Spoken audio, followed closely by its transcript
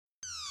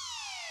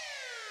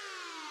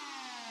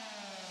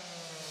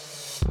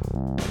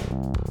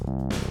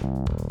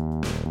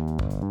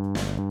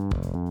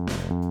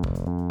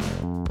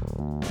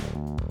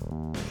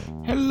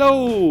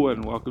Hello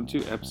and welcome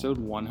to episode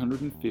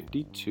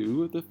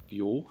 152 of the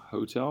Fuel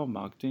Hotel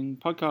Marketing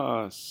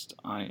Podcast.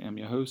 I am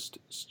your host,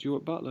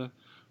 Stuart Butler,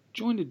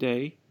 joined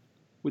today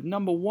with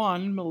number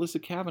one, Melissa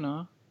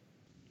Kavanagh.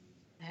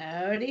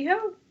 Howdy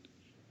ho.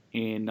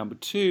 And number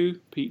two,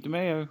 Pete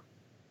DeMeo.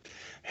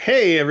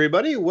 Hey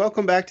everybody,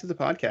 welcome back to the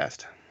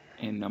podcast.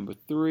 And number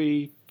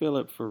three,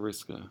 Philip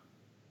Fariska.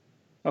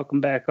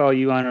 Welcome back, all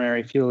you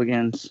honorary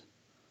Fueligans.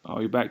 Oh,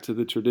 you're back to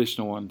the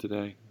traditional one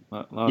today.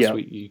 Last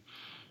week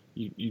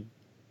you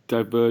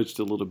diverged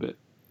a little bit,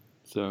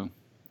 so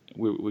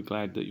we're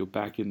glad that you're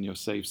back in your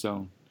safe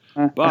zone.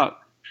 But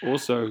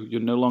also, you're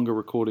no longer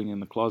recording in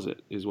the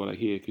closet, is what I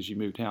hear, because you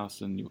moved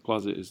house and your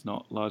closet is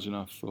not large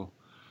enough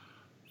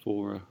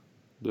for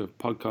the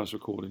podcast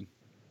recording.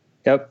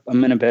 Yep,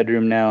 I'm in a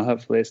bedroom now.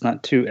 Hopefully it's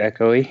not too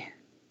echoey.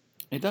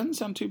 It doesn't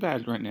sound too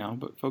bad right now,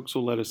 but folks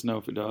will let us know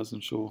if it does. I'm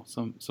sure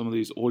some of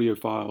these audio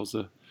files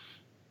are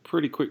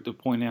pretty quick to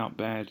point out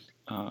bad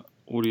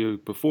audio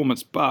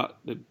performance, but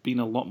they've been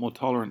a lot more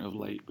tolerant of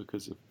late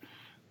because of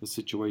the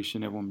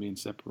situation, everyone being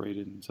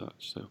separated and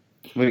such. So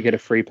we get a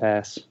free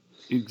pass.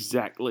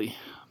 Exactly.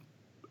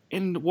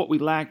 And what we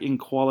lack in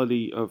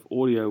quality of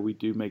audio, we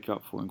do make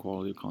up for in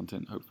quality of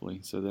content, hopefully.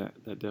 So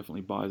that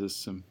definitely buys us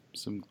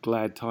some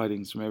glad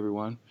tidings from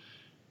everyone.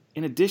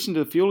 In addition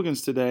to the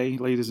Fueligans today,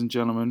 ladies and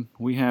gentlemen,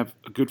 we have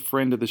a good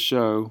friend of the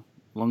show,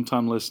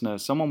 longtime listener,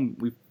 someone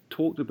we've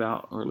talked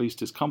about, or at least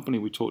his company,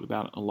 we talked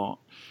about it a lot.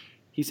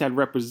 He's had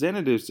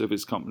representatives of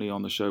his company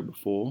on the show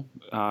before,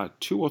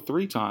 2 or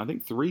 3 times, I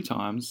think 3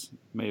 times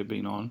may have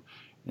been on,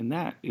 and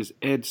that is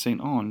Ed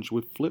St. Onge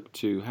with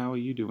Flip2. How are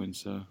you doing,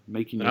 sir?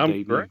 Making your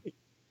debut. Great.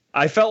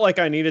 I felt like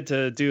I needed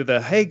to do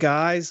the, hey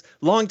guys,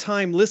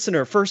 long-time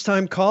listener,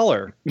 first-time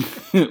caller.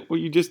 Well,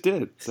 you just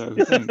did, so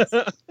thanks.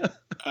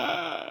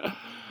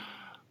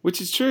 Which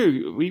is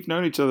true. We've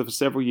known each other for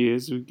several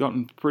years. We've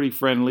gotten pretty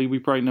friendly. We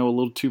probably know a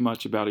little too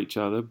much about each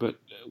other, but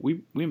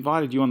we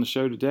invited you on the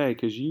show today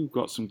because you've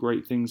got some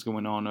great things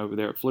going on over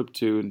there at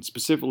Flip2, and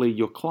specifically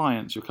your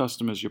clients, your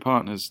customers, your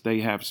partners, they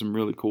have some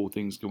really cool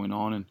things going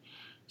on and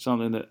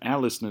something that our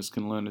listeners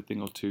can learn a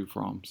thing or two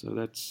from. So we're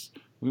going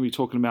to be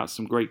talking about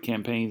some great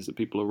campaigns that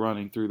people are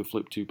running through the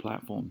Flip2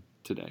 platform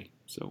today.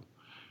 So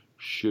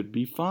should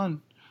be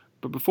fun.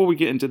 But before we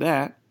get into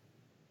that,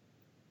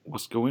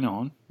 what's going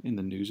on in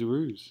the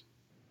news-a-roos?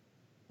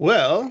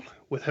 Well,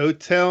 with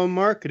hotel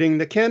marketing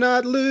that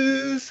cannot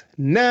lose,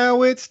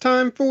 now it's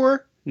time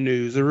for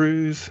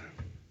news-a-roos.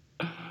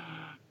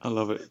 I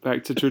love it.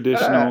 Back to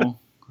traditional.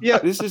 Yeah,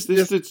 this is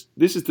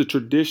the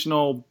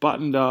traditional,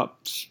 buttoned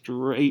up,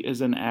 straight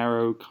as an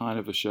arrow kind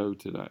of a show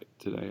today.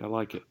 I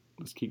like it.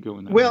 Let's keep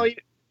going. Well,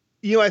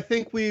 I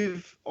think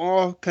we've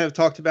all kind of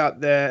talked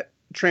about that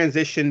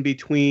transition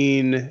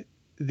between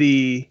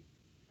the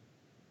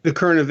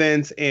current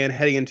events and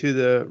heading into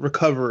the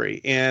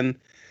recovery. And,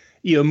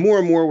 more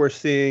and more we're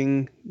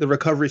seeing the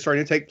recovery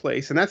starting to take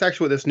place. And that's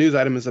actually what this news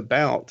item is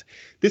about.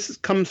 This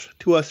comes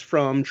to us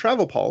from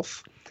Travel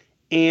Pulse.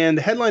 And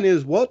the headline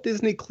is Walt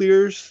Disney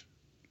clears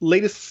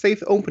latest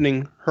safe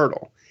opening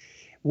hurdle.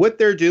 What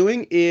they're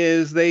doing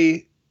is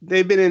they've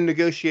been in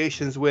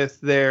negotiations with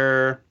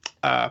their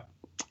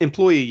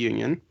employee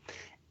union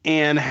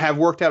and have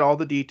worked out all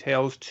the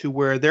details to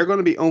where they're going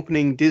to be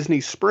opening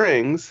Disney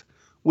Springs,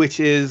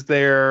 which is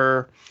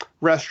their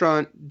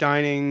restaurant,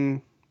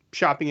 dining,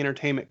 shopping,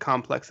 entertainment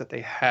complex that they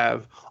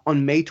have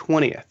on May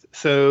 20th.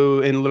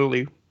 So in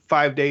literally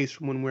 5 days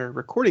from when we're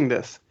recording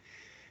this.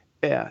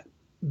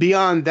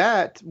 Beyond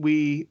that,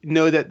 we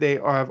know that they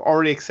have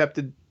already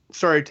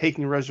started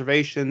taking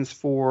reservations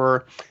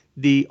for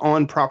the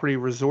on-property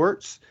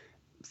resorts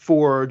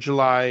for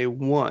July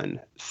 1.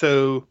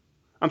 So,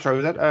 I'm sorry,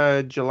 was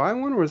that July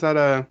 1 or was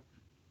that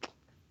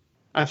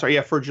I'm sorry,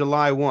 yeah, for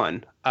July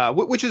 1,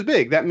 which is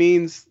big. That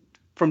means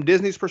from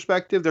Disney's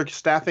perspective, they're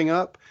staffing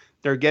up,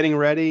 they're getting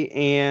ready,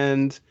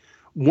 and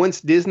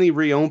once Disney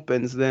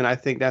reopens, then I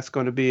think that's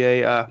going to be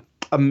a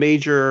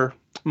major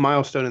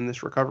milestone in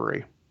this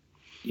recovery.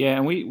 Yeah,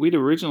 and we'd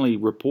originally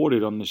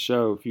reported on the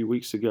show a few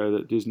weeks ago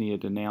that Disney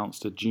had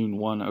announced a June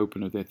 1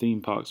 open of their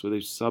theme parks, but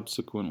they've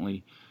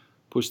subsequently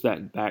pushed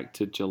that back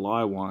to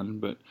July 1.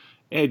 But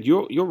Ed,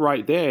 you're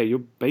right there. You're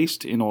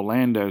based in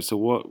Orlando, so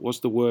what's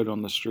the word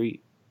on the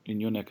street in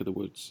your neck of the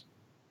woods?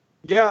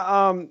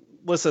 Yeah,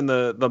 listen,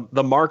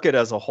 the market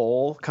as a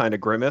whole kind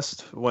of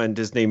grimaced when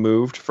Disney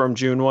moved from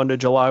June 1 to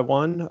July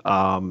 1.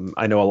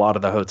 I know a lot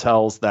of the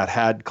hotels that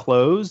had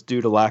closed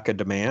due to lack of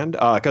demand,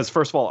 because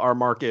first of all, our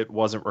market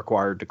wasn't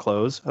required to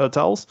close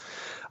hotels.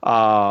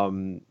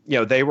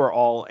 They were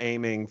all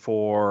aiming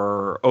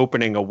for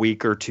opening a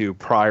week or two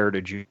prior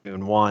to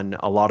June 1.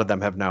 A lot of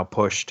them have now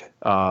pushed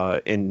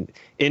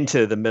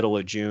into the middle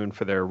of June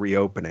for their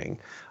reopening,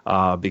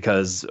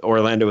 because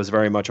Orlando is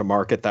very much a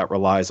market that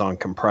relies on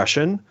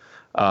compression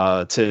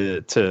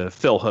to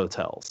fill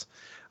hotels.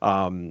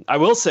 I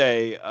will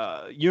say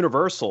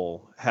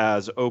Universal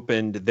has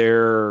opened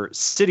their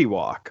City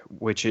Walk,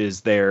 which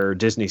is their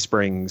Disney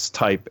Springs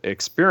type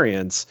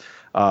experience,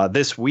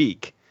 this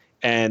week.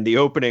 And the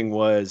opening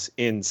was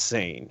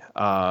insane.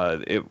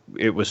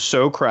 It was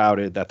so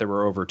crowded that there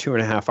were over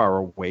 2.5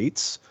 hour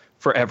waits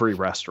for every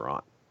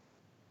restaurant.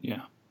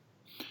 Yeah.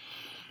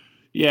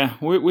 Yeah,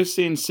 we're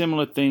seeing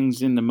similar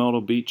things in the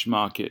Myrtle Beach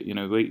market. You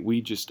know,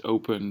 we just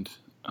opened,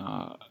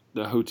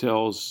 the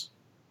hotels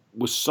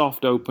was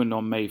soft opened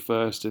on May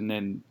 1st, and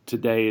then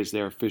today is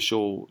their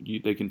official,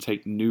 they can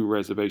take new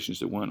reservations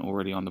that weren't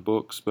already on the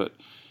books. But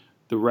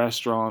the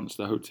restaurants,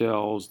 the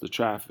hotels, the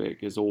traffic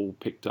is all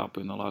picked up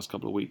in the last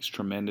couple of weeks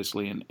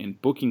tremendously. And in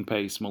booking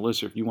pace,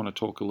 Melissa, if you want to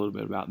talk a little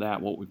bit about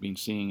that, what we've been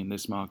seeing in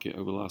this market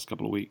over the last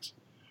couple of weeks.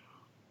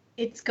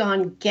 It's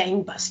gone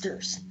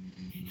gangbusters.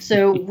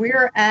 So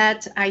we're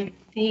at, I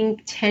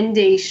think, 10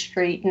 days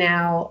straight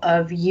now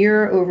of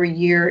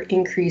year-over-year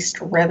increased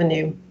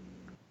revenue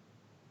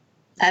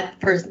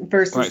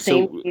versus All right,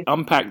 same so days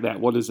unpack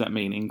that. What does that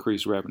mean,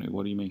 increased revenue?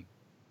 What do you mean?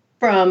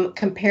 from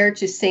compared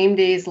to same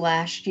days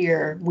last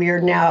year. We are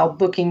now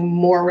booking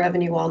more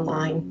revenue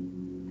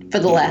online for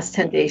the last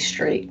 10 days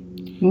straight.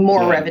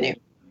 More revenue.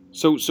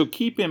 So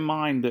keep in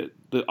mind that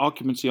the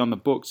occupancy on the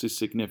books is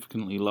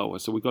significantly lower.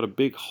 So we've got a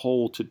big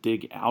hole to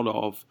dig out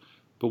of.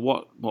 But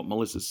what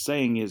Melissa's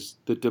saying is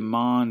the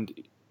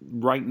demand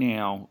right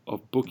now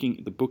of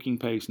booking, the booking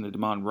pace and the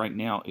demand right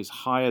now is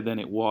higher than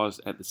it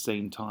was at the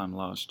same time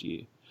last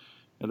year.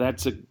 Now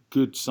that's a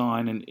good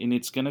sign, and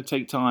it's going to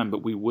take time,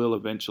 but we will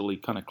eventually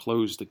kind of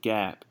close the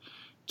gap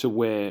to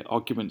where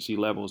occupancy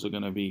levels are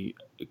going to be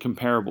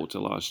comparable to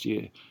last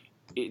year.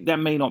 That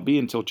may not be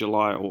until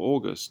July or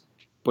August,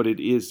 but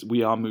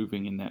we are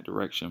moving in that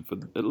direction for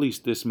at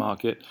least this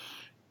market.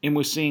 And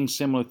we're seeing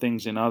similar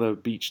things in other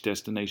beach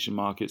destination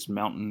markets,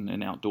 mountain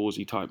and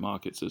outdoorsy type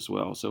markets as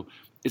well. So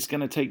it's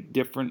going to take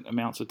different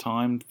amounts of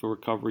time for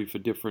recovery for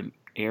different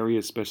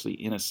areas, especially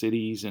inner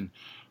cities and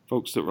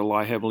folks that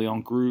rely heavily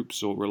on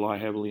groups or rely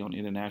heavily on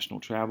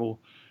international travel.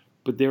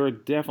 But there are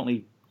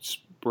definitely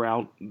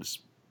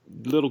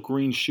little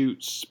green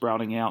shoots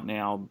sprouting out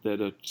now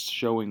that are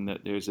showing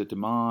that there's a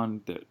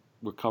demand, that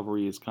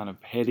recovery is kind of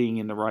heading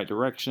in the right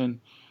direction.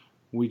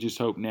 We just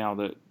hope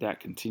now that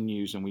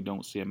continues and we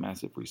don't see a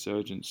massive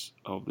resurgence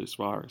of this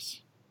virus.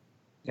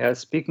 Yeah,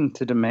 speaking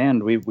to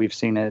demand, we've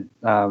seen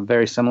a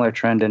very similar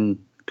trend in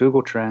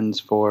Google Trends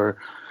for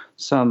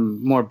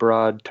some more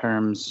broad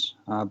terms,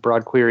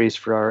 broad queries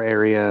for our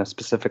area,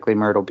 specifically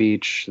Myrtle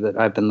Beach, that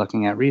I've been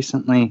looking at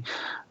recently.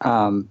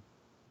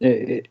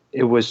 It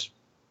was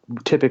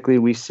typically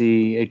we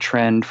see a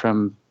trend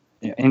from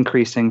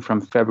increasing from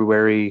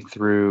February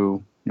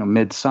through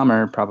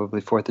midsummer,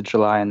 probably 4th of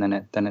July, and then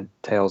it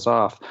tails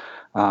off.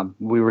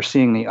 We were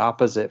seeing the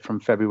opposite from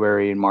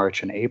February and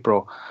March and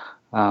April,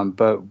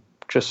 but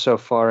just so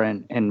far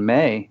in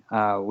May,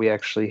 we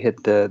actually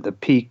hit the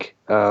peak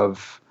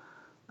of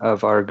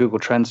our Google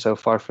Trends so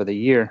far for the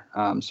year.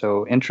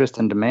 So interest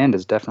and demand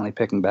is definitely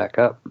picking back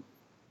up.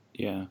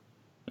 Yeah,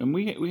 and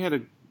we had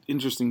an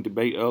interesting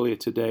debate earlier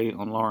today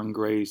on Lauren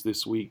Gray's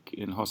This Week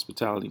in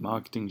Hospitality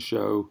Marketing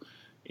show.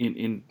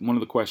 In one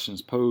of the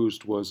questions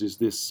posed was, is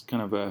this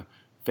kind of a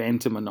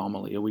phantom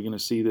anomaly? Are we going to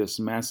see this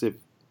massive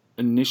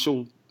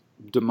initial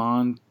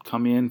demand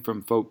come in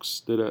from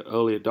folks that are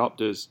early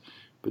adopters,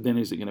 but then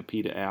is it going to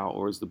peter out,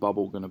 or is the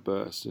bubble going to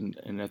burst?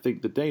 And I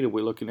think the data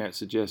we're looking at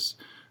suggests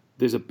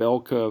there's a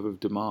bell curve of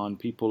demand.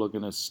 People are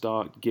going to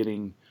start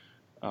getting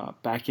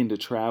back into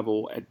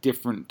travel at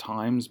different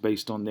times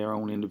based on their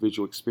own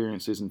individual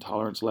experiences and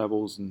tolerance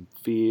levels and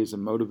fears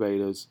and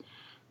motivators.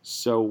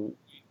 So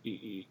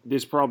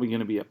there's probably going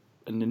to be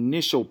an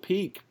initial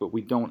peak, but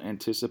we don't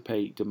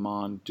anticipate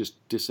demand just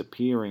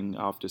disappearing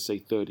after, say,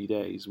 30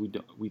 days.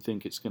 We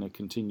think it's going to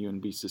continue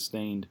and be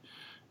sustained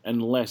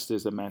unless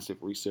there's a massive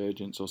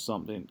resurgence or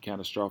something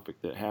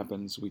catastrophic that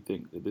happens. We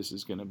think that this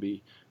is going to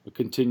be a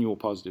continual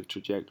positive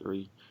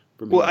trajectory.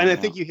 Well, and I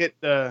think you hit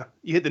the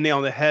nail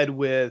on the head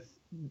with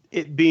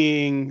it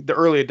being the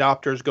early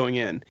adopters going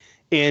in.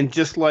 And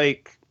just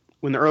like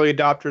when the early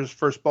adopters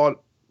first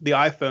bought the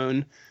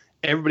iPhone,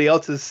 everybody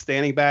else is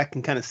standing back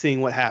and kind of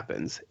seeing what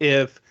happens.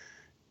 If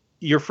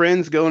your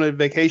friends go on a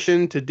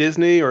vacation to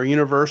Disney or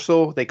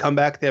Universal, they come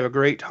back, they have a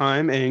great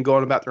time and go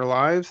on about their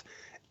lives.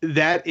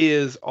 That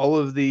is all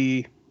of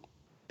the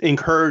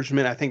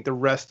encouragement I think the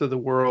rest of the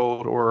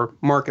world or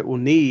market will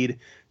need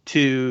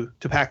to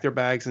pack their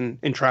bags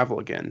and travel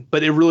again.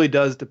 But it really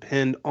does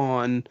depend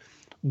on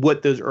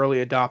what those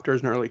early adopters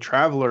and early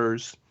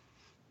travelers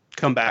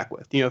come back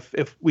with.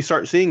 If we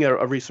start seeing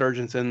a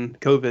resurgence in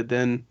COVID,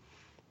 then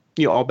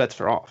all bets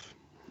are off.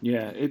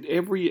 Yeah,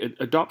 every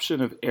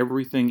adoption of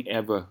everything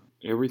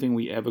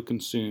we ever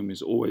consume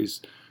is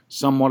always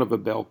somewhat of a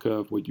bell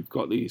curve where you've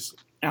got these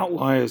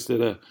outliers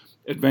that are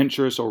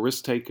adventurous or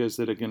risk takers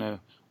that are going to,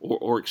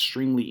 or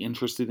extremely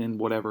interested in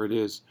whatever it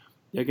is.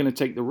 They're going to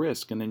take the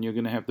risk, and then you're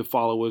going to have the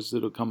followers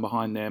that will come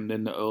behind them,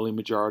 then the early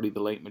majority,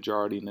 the late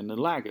majority, and then the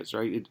laggers,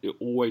 right? It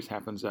always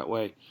happens that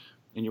way.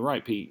 And you're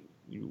right, Pete.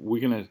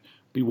 We're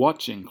be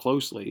watching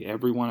closely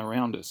everyone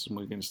around us, and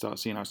we're going to start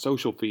seeing our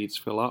social feeds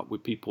fill up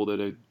with people that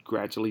are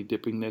gradually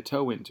dipping their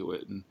toe into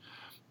it. And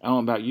I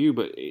don't know about you,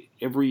 but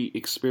every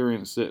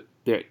experience that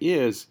there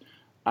is,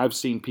 I've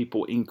seen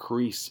people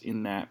increase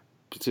in that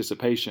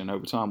participation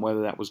over time,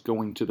 whether that was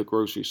going to the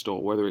grocery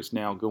store, whether it's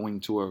now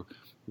going to a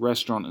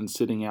restaurant and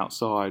sitting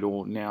outside,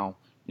 or now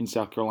in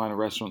South Carolina,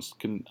 restaurants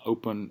can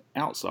open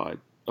outside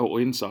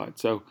or inside.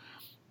 So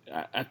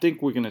I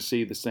think we're going to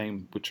see the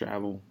same with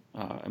travel.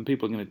 And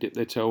people are going to dip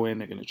their toe in.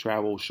 They're going to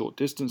travel short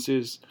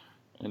distances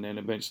and then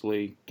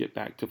eventually get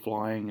back to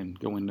flying and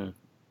go into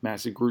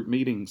massive group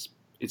meetings.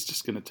 It's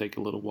just going to take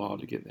a little while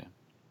to get there.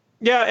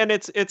 Yeah, and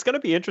it's going to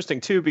be interesting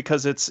too,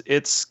 because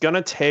it's going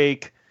to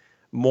take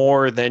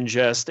more than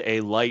just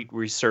a light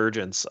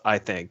resurgence, I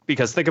think,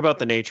 because think about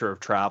the nature of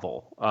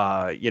travel.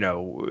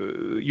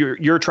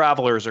 Your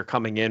travelers are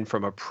coming in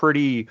from a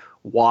pretty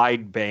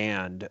wide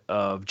band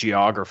of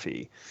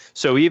geography.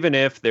 So even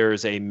if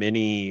there's a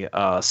mini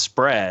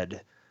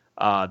spread,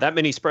 that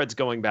mini spread's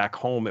going back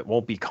home. It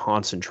won't be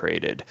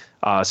concentrated.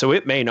 So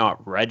it may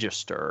not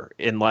register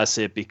unless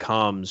it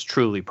becomes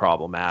truly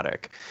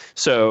problematic.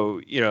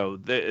 So,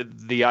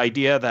 the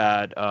idea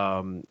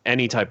that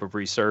any type of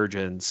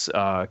resurgence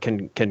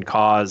can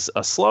cause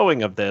a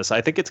slowing of this,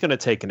 I think it's going to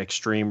take an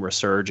extreme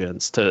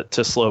resurgence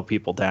to slow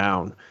people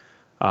down,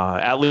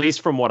 at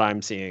least from what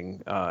I'm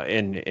seeing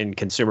in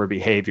consumer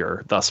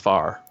behavior thus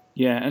far.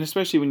 Yeah, and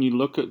especially when you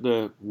look at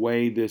the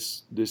way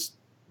this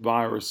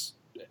virus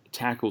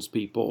tackles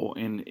people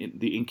in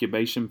the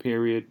incubation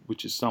period,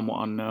 which is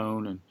somewhat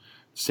unknown, and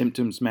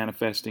symptoms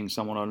manifesting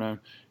somewhat unknown.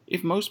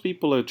 If most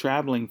people are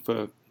traveling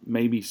for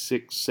maybe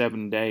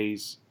 6-7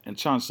 days, and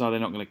chances are they're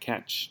not going to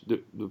catch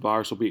the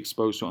virus, will be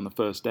exposed to it on the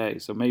first day.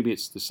 So maybe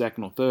it's the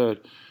second or third.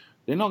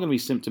 They're not going to be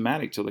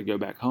symptomatic till they go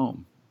back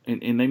home.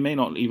 And they may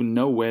not even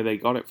know where they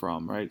got it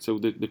from, right? So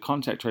the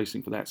contact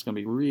tracing for that's going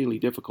to be really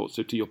difficult.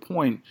 So to your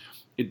point,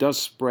 it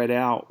does spread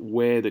out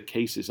where the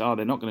cases are.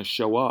 They're not going to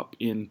show up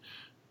in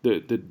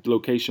the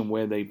location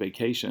where they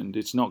vacationed.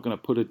 It's not going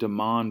to put a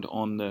demand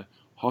on the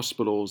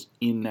hospitals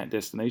in that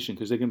destination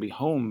because they're going to be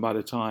home by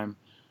the time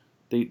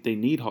they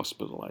need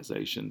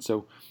hospitalization.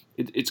 So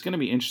it's going to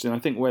be interesting. I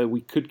think where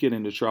we could get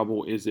into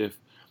trouble is if,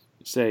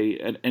 say,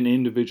 an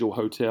individual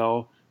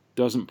hotel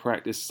doesn't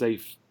practice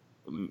safe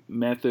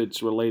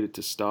methods related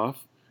to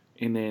staff,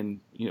 and then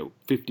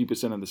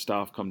 50% of the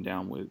staff come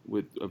down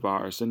with a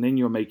virus, and then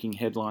you're making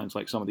headlines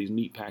like some of these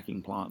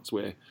meatpacking plants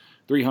where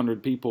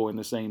 300 people in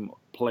the same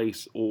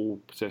place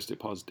all tested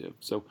positive.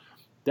 So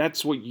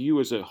that's what you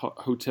as a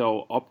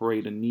hotel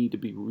operator need to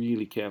be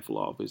really careful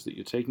of, is that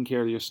you're taking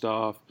care of your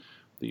staff,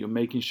 that you're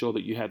making sure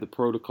that you have the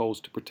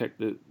protocols to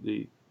protect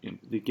the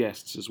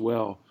guests as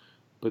well,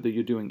 but that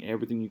you're doing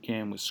everything you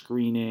can with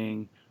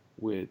screening,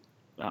 with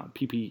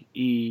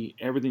PPE,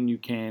 everything you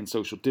can,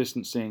 social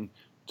distancing,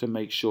 to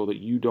make sure that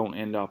you don't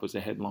end up as a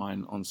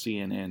headline on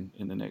CNN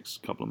in the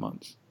next couple of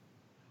months.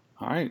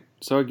 All right,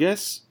 so I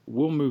guess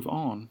we'll move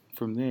on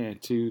from there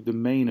to the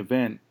main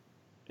event,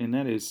 and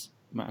that is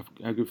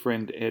our good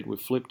friend Ed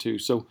with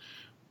Flip2. So,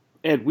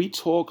 Ed, we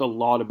talk a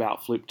lot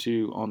about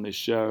Flip2 on this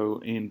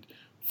show, and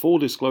full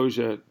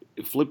disclosure,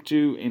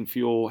 Flip2 and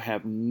Fuel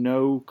have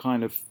no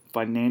kind of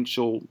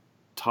financial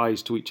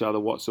ties to each other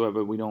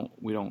whatsoever. We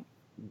don't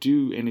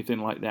do anything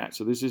like that.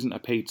 So this isn't a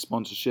paid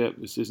sponsorship.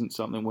 This isn't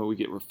something where we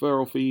get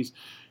referral fees,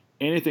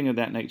 anything of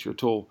that nature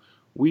at all.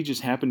 We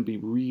just happen to be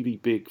really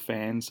big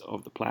fans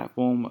of the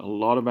platform. A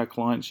lot of our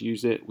clients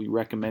use it. We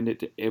recommend it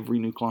to every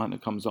new client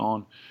that comes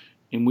on,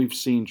 and we've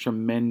seen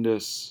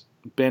tremendous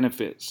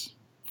benefits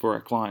for our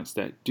clients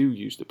that do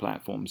use the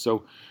platform.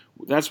 So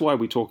that's why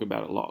we talk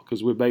about it a lot,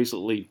 because we're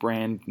basically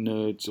brand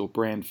nerds or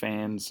brand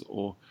fans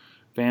or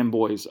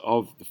fanboys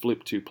of the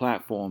Flip2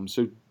 platform.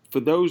 So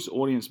for those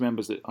audience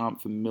members that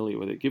aren't familiar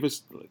with it, give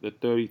us the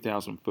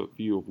 30,000-foot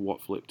view of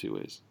what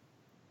Flip2 is.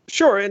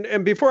 Sure.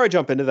 And before I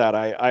jump into that,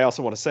 I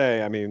also want to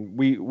say, I mean,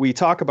 we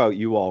talk about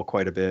you all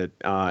quite a bit.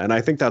 And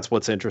I think that's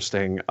what's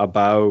interesting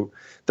about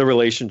the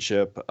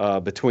relationship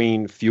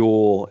between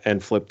Fuel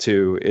and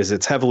Flip2 is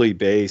it's heavily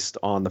based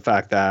on the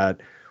fact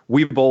that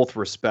we both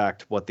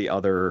respect what the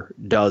other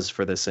does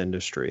for this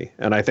industry.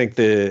 And I think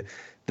the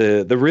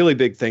really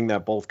big thing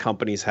that both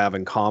companies have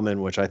in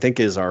common, which I think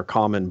is our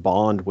common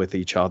bond with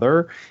each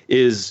other,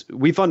 is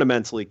we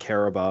fundamentally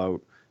care about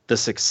the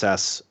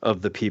success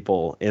of the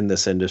people in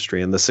this industry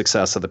and the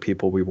success of the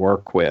people we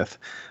work with,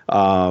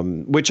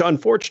 which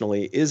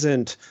unfortunately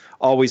isn't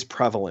always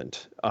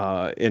prevalent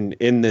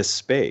in this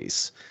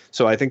space.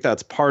 So I think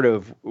that's part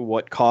of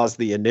what caused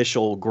the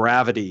initial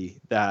gravity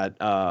that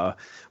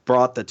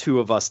brought the two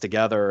of us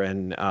together,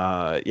 and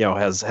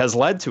has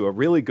led to a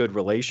really good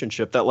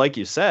relationship that, like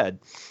you said,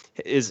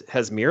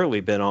 has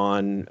merely been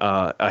on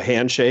a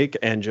handshake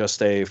and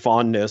just a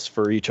fondness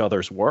for each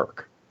other's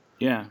work.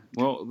 Yeah,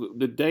 well,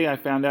 the day I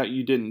found out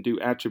you didn't do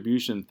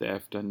attribution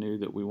theft, I knew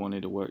that we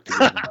wanted to work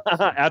together.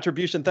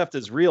 Attribution theft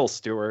is real,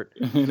 Stuart.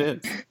 It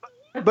is.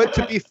 But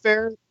to be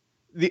fair,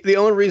 the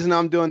only reason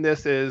I'm doing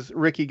this is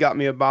Ricky got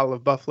me a bottle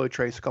of Buffalo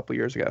Trace a couple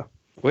years ago.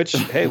 Which,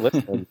 hey,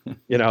 listen,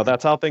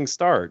 that's how things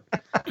start.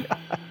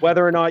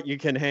 Whether or not you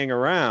can hang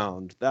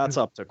around, that's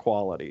up to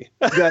quality.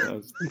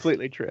 That's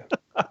completely true.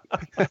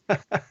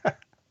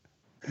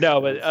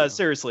 No, but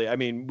seriously, I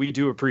mean, we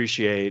do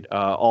appreciate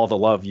all the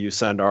love you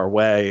send our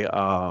way.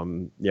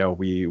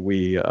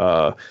 We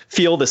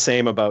feel the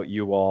same about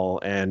you all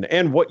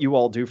and what you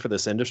all do for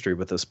this industry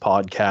with this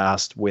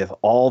podcast, with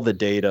all the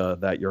data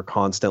that you're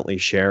constantly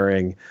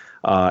sharing,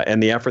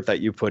 and the effort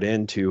that you put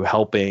into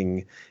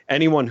helping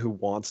anyone who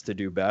wants to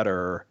do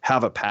better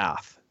have a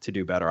path to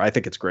do better. I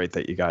think it's great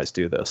that you guys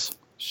do this.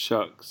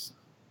 Shucks.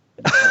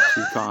 You're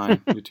too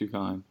kind. You're too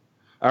kind.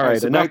 All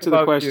right, so back to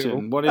the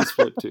question. What is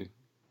Flip2?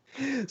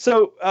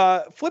 So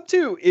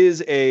Flip2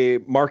 is a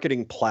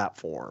marketing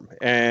platform.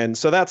 And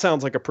so that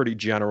sounds like a pretty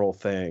general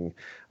thing.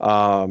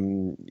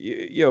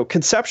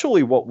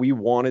 Conceptually, what we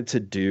wanted to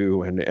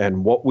do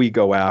and what we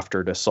go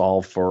after to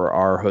solve for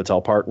our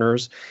hotel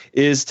partners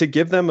is to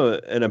give them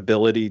an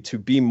ability to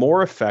be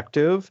more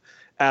effective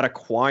at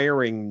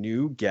acquiring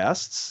new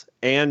guests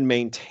and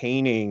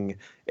maintaining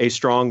a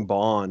strong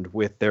bond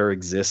with their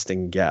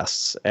existing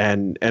guests.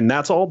 And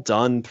that's all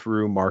done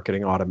through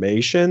marketing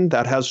automation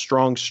that has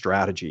strong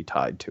strategy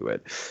tied to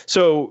it.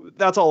 So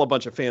that's all a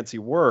bunch of fancy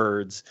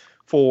words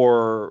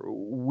for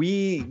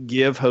we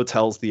give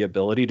hotels the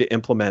ability to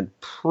implement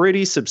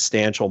pretty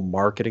substantial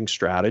marketing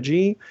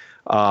strategy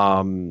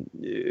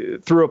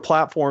through a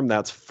platform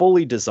that's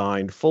fully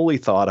designed, fully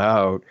thought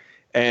out,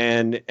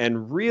 and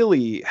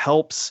really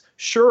helps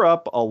shore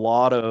up a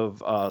lot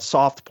of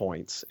soft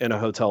points in a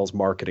hotel's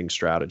marketing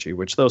strategy,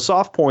 which those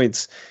soft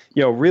points,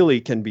 really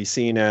can be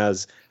seen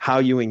as how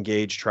you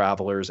engage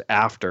travelers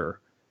after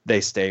they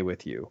stay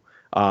with you.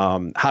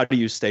 How do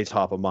you stay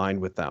top of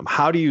mind with them?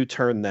 How do you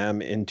turn them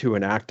into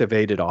an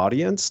activated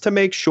audience to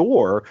make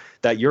sure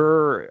that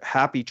your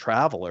happy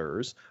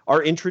travelers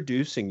are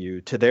introducing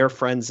you to their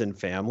friends and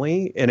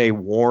family in a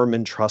warm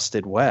and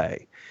trusted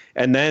way?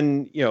 And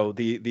then,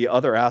 the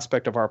other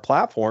aspect of our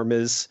platform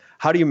is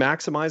how do you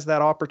maximize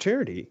that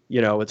opportunity?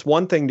 It's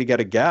one thing to get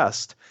a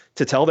guest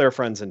to tell their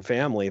friends and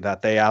family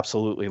that they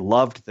absolutely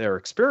loved their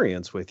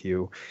experience with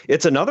you.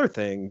 It's another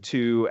thing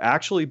to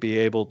actually be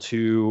able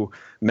to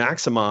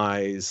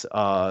maximize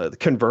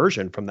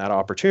conversion from that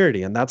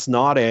opportunity. And that's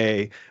not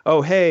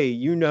oh,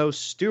 hey,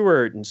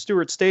 Stuart, and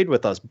Stuart stayed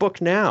with us,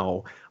 book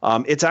now.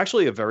 It's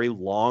actually a very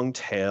long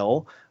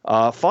tail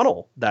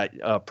funnel, that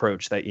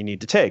approach that you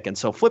need to take. And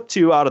so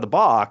Flip2 out of the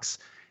box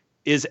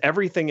is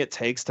everything it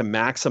takes to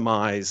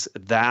maximize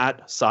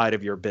that side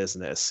of your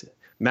business,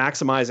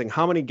 maximizing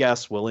how many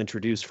guests will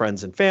introduce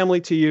friends and family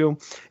to you,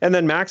 and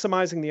then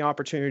maximizing the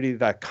opportunity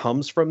that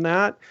comes from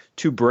that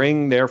to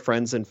bring their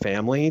friends and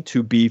family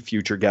to be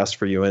future guests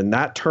for you. And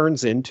that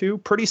turns into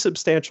pretty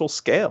substantial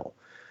scale.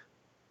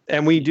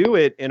 And we do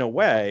it in a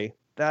way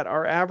that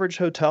our average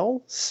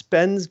hotel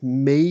spends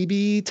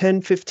maybe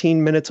 10,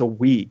 15 minutes a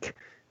week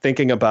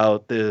thinking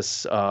about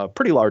this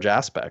pretty large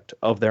aspect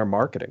of their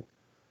marketing.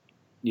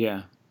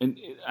 Yeah. And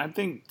I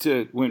think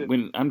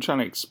when I'm trying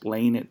to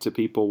explain it to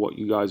people what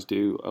you guys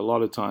do, a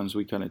lot of times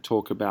we kind of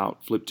talk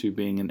about Flip2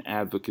 being an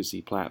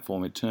advocacy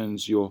platform. It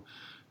turns your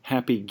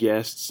happy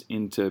guests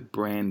into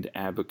brand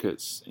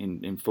advocates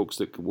in folks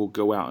that will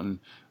go out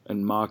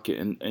and market.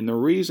 And the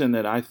reason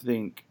that I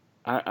think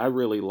I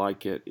really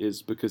like it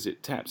is because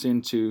it taps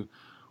into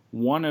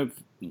one of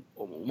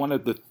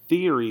the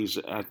theories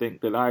I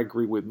think that I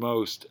agree with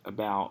most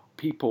about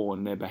people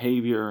and their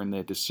behavior and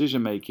their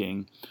decision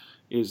making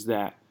is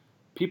that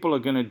people are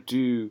going to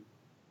do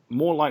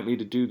more likely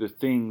to do the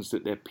things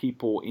that their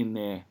people in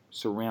their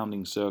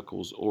surrounding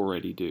circles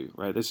already do,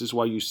 right? This is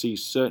why you see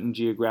certain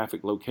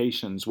geographic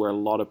locations where a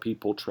lot of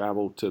people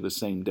travel to the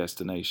same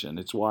destination.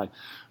 It's why,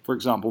 for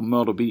example,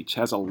 Myrtle Beach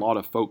has a lot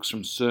of folks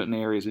from certain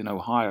areas in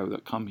Ohio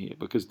that come here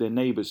because their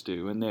neighbors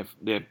do and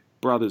their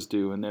brothers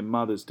do and their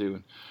mothers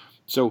do.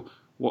 So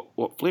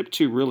what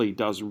Flip2 really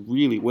does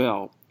really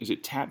well is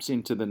it taps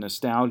into the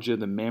nostalgia,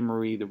 the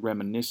memory, the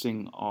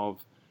reminiscing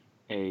of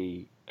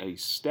a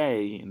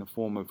stay in the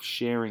form of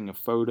sharing a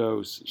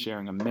photo,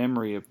 sharing a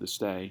memory of the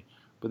stay,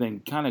 but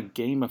then kind of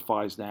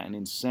gamifies that and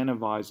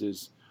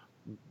incentivizes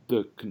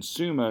the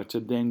consumer to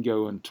then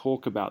go and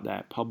talk about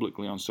that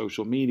publicly on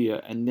social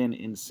media, and then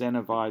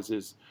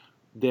incentivizes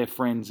their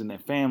friends and their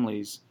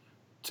families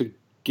to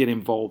get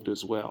involved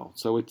as well.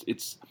 So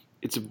it's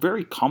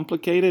very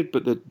complicated,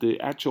 but the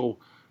actual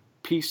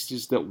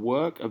pieces that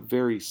work are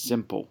very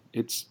simple.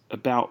 It's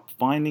about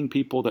finding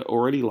people that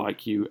already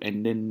like you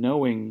and then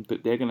knowing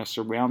that they're going to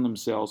surround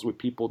themselves with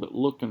people that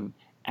look and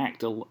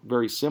act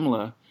very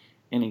similar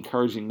and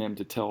encouraging them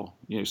to tell,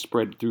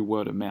 spread through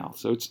word of mouth.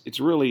 So it's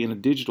really, in a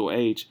digital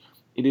age,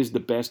 it is the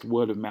best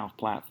word of mouth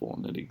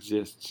platform that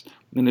exists.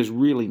 And there's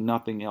really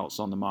nothing else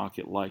on the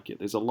market like it.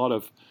 There's a lot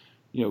of,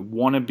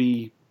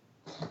 wannabe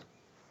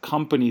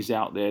companies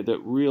out there that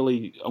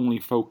really only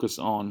focus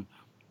on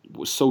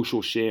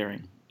social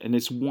sharing. And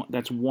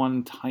that's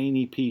one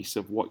tiny piece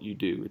of what you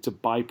do. It's a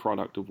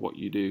byproduct of what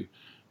you do.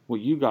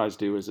 What you guys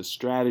do is a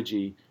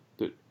strategy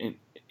that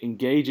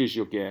engages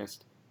your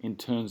guest, and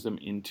turns them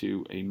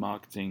into a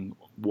marketing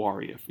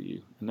warrior for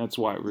you. And that's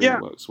why it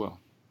really works well.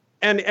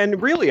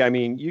 And really, I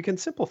mean, you can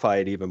simplify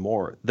it even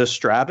more. The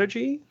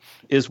strategy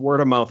is word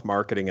of mouth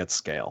marketing at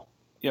scale.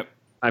 Yep.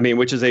 I mean,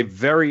 which is a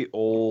very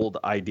old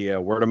idea.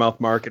 Word of mouth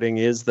marketing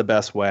is the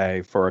best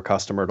way for a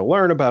customer to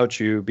learn about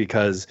you,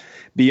 because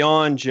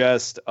beyond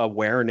just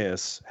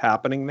awareness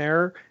happening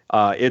there,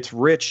 it's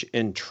rich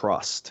in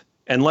trust.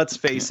 And let's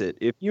face it,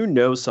 if you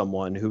know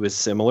someone who is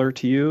similar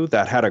to you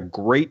that had a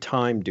great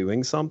time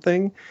doing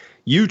something,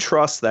 you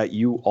trust that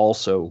you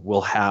also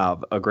will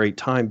have a great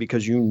time,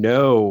 because you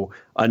know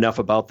enough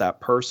about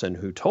that person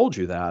who told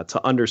you that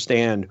to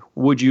understand,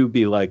 would you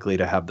be likely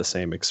to have the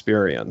same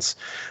experience?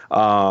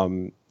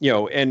 And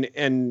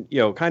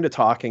kind of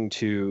talking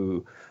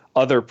to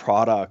other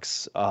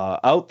products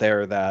out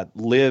there that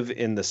live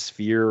in the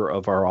sphere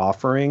of our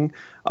offering,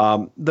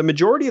 the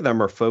majority of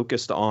them are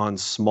focused on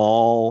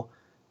small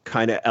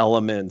kind of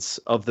elements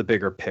of the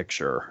bigger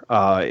picture.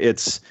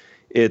 It's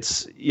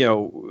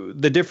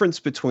the difference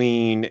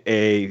between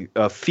a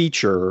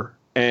feature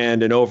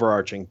and an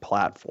overarching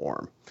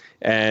platform.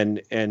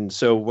 And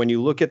so when you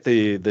look at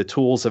the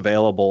tools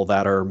available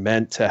that are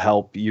meant to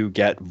help you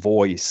get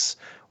voice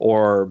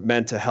or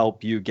meant to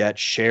help you get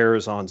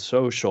shares on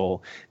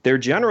social, they're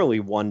generally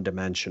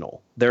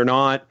one-dimensional. They're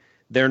not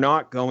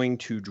going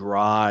to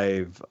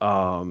drive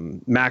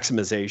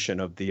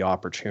maximization of the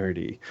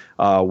opportunity,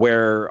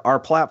 where our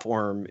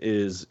platform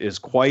is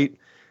quite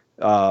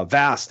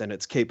vast in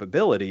its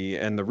capability.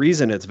 And the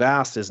reason it's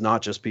vast is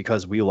not just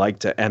because we like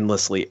to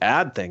endlessly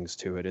add things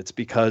to it. It's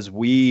because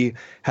we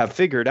have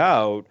figured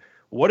out,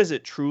 what does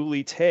it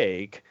truly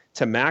take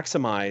to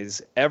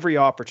maximize every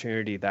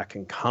opportunity that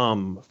can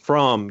come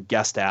from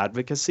guest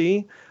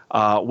advocacy,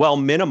 while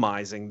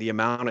minimizing the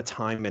amount of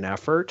time and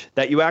effort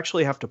that you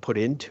actually have to put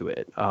into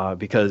it.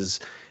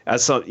 Because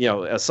as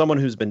someone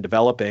who's been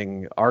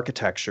developing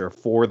architecture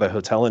for the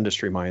hotel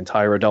industry my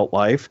entire adult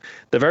life,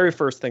 the very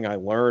first thing I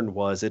learned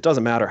was it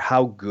doesn't matter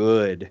how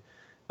good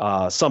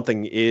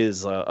something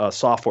is,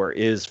 software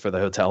is for the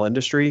hotel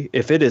industry.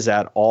 If it is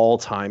at all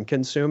time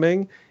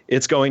consuming,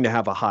 it's going to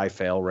have a high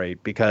fail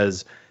rate,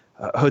 because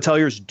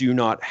hoteliers do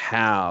not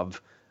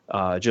have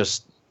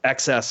just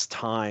excess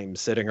time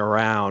sitting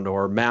around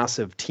or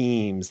massive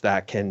teams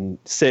that can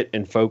sit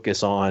and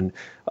focus on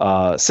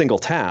single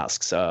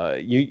tasks.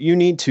 You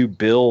need to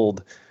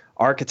build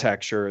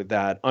architecture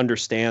that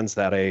understands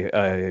that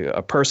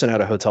a person at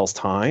a hotel's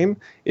time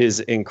is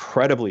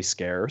incredibly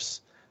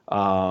scarce,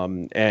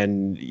 and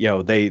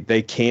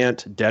they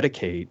can't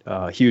dedicate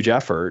huge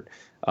effort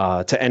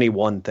to any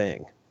one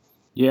thing.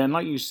 Yeah, and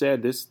like you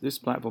said, this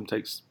platform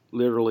takes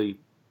literally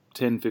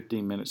 10,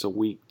 15 minutes a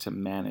week to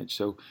manage.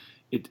 So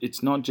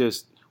it's not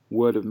just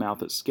word of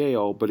mouth at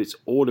scale, but it's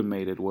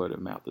automated word of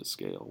mouth at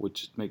scale,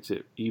 which makes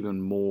it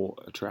even more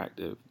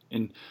attractive.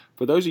 And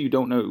for those of you who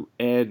don't know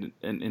Ed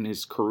and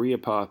his career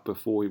path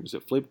before he was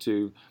at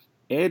Flip2,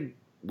 Ed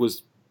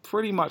was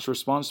pretty much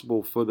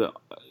responsible for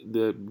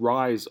the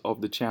rise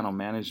of the channel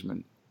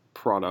management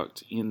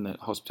product in the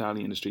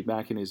hospitality industry.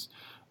 Back in his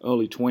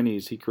early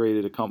 20s, he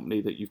created a company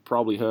that you've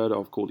probably heard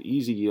of called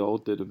Easy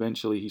Yield that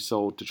eventually he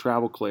sold to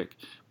TravelClick.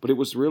 But it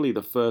was really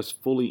the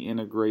first fully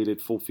integrated,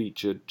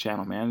 full-featured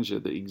channel manager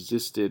that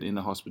existed in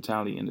the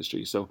hospitality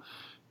industry. So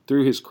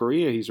through his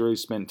career, he's really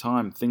spent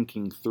time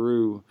thinking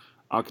through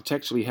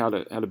architecturally how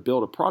to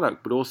build a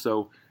product, but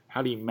also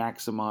how do you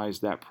maximize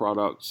that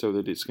product so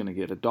that it's going to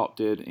get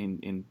adopted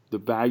and the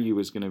value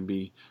is going to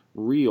be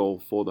real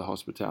for the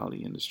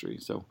hospitality industry.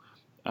 So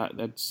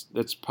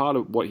that's part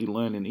of what he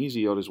learned in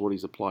Easy Yield is what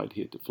he's applied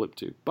here to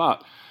Flip2.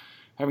 But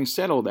having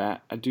said all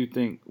that, I do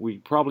think we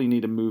probably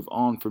need to move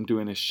on from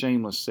doing a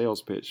shameless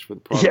sales pitch for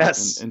the product.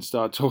 Yes. and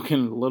start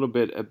talking a little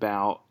bit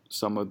about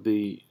some of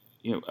the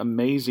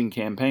amazing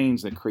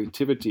campaigns and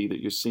creativity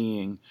that you're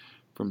seeing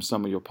from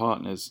some of your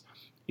partners.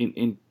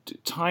 In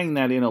tying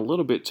that in a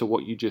little bit to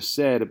what you just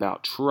said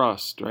about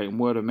trust, right, and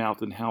word of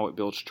mouth and how it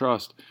builds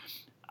trust,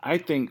 I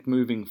think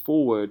moving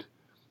forward,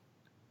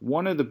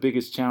 one of the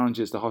biggest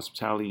challenges the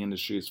hospitality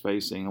industry is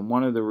facing, and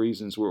one of the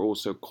reasons we're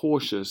also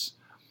cautious,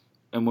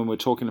 and when we're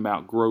talking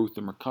about growth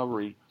and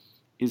recovery,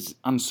 is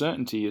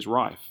uncertainty is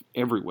rife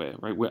everywhere,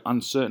 right? We're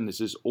uncertain.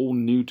 This is all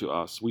new to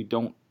us. We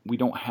don't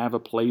have a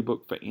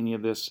playbook for any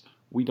of this.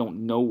 We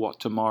don't know what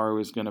tomorrow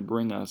is going to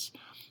bring us.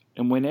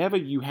 And whenever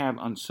you have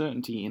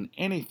uncertainty in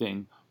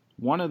anything,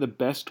 one of the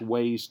best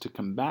ways to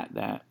combat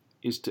that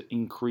is to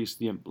increase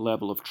the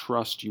level of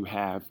trust you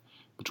have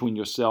between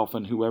yourself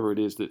and whoever it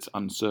is that's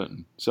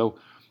uncertain. So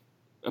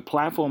a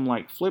platform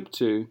like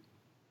Flip2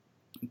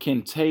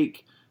 can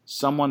take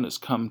someone that's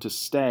come to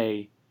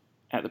stay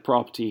at the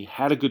property,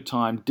 had a good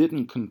time,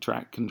 didn't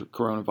contract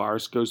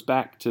coronavirus, goes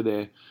back to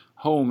their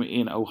home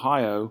in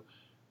Ohio.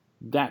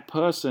 That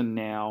person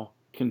now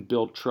can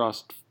build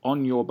trust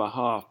on your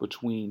behalf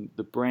between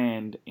the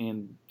brand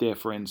and their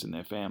friends and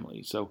their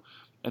family. So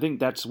I think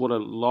that's what a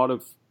lot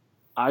of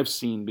I've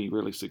seen be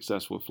really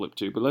successful with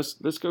Flip2. But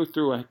let's go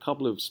through a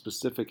couple of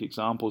specific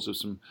examples of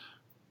some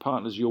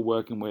partners you're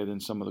working with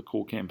and some of the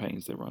cool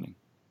campaigns they're running.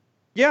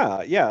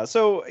 Yeah.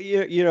 So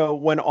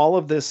when all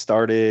of this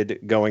started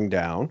going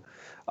down,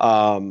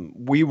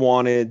 we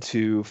wanted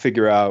to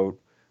figure out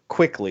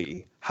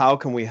quickly how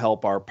can we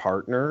help our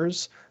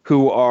partners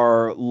who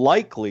are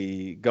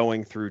likely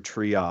going through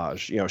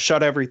triage,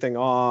 shut everything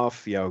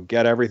off,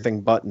 get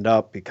everything buttoned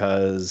up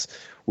because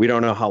we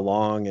don't know how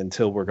long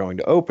until we're going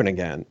to open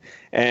again.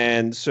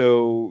 And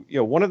so,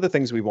 one of the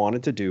things we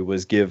wanted to do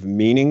was give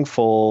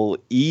meaningful,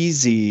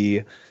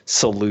 easy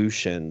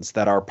solutions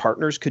that our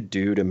partners could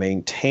do to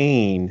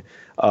maintain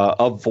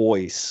a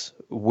voice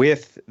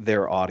with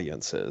their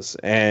audiences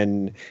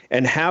and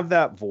have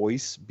that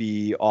voice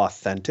be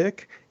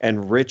authentic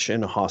and rich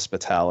in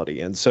hospitality.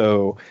 And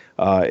so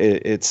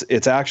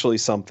it's actually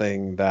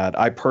something that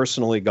I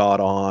personally got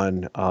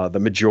on the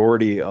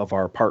majority of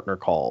our partner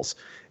calls.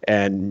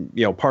 And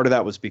part of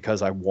that was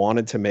because I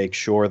wanted to make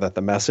sure that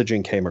the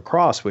messaging came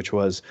across, which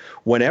was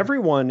when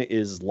everyone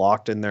is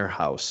locked in their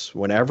house,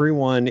 when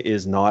everyone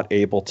is not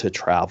able to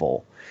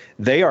travel,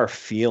 they are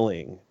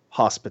feeling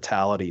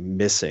hospitality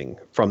missing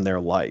from their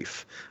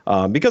life,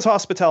 because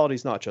hospitality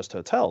is not just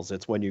hotels.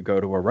 It's when you go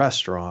to a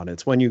restaurant.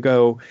 It's when you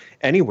go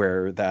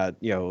anywhere that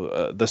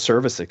the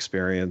service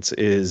experience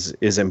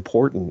is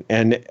important,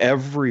 and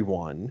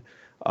everyone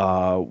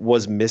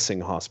was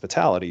missing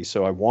hospitality.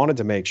 So I wanted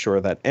to make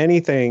sure that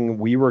anything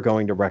we were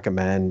going to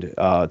recommend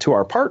to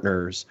our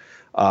partners,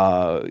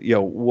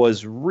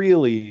 was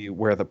really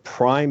where the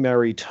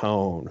primary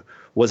tone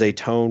was a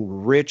tone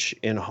rich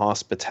in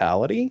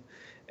hospitality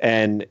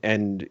and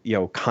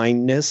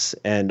kindness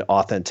and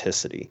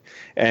authenticity.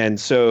 And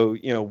so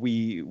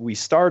we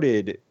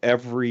started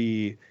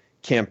every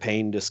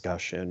campaign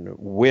discussion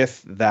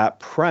with that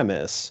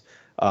premise,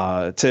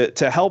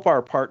 to help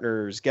our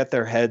partners get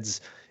their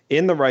heads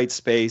in the right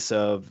space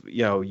of,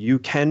 you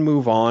can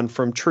move on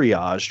from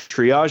triage.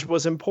 Triage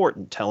was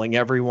important, telling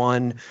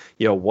everyone,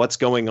 what's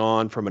going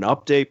on from an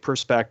update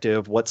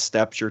perspective, what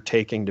steps you're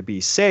taking to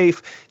be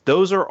safe.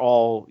 Those are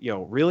all,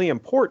 really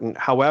important.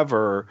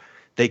 However,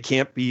 they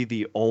can't be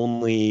the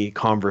only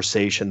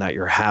conversation that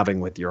you're having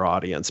with your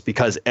audience,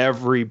 because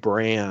every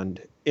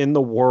brand in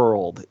the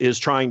world is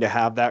trying to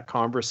have that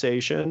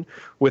conversation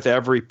with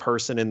every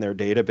person in their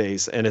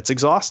database, and it's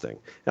exhausting.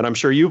 And I'm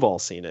sure you've all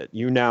seen it.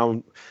 You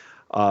now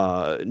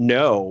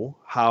know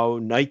how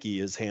Nike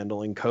is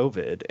handling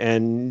COVID,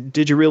 and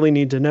did you really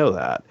need to know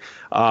that?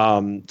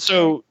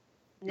 So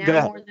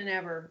now more than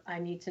ever, I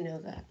need to know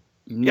that.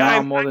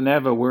 Now more than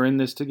ever, we're in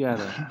this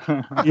together.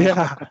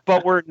 Yeah,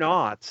 but we're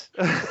not.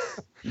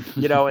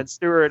 And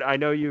Stuart, I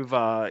know you've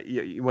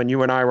when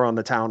you and I were on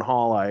the town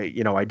hall,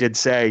 I did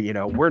say,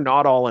 we're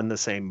not all in the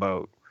same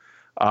boat.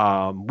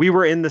 We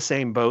were in the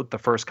same boat the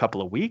first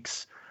couple of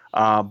weeks,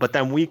 but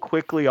then we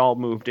quickly all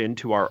moved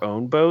into our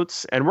own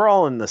boats, and we're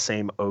all in the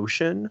same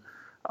ocean,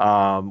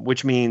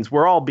 which means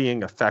we're all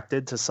being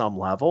affected to some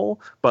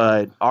level,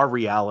 but our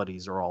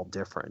realities are all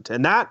different.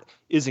 And that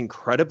is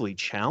incredibly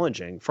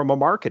challenging from a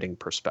marketing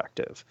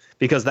perspective,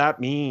 because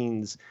that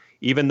means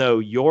even though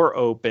you're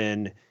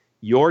open,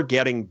 you're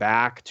getting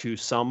back to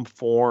some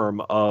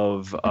form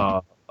of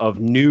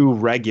new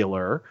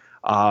regular.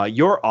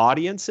 Your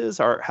audiences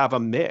have a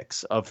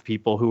mix of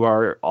people who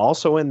are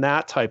also in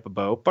that type of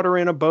boat, but are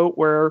in a boat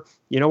where,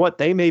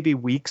 they may be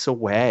weeks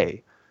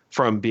away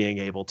from being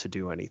able to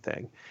do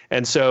anything.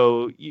 And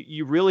so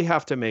you really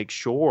have to make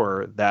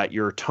sure that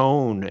your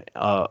tone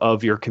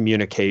of your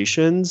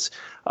communications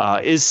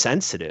is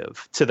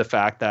sensitive to the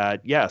fact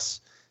that,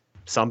 yes,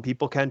 some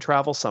people can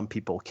travel, some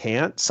people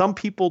can't. Some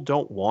people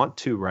don't want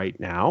to right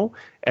now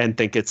and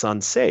think it's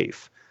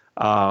unsafe.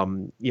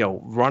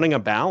 Running a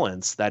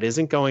balance that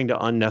isn't going to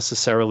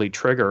unnecessarily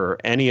trigger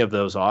any of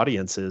those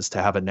audiences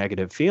to have a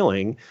negative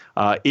feeling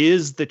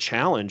is the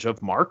challenge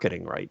of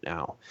marketing right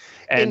now.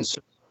 And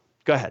so,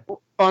 go ahead.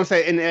 I'm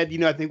saying, and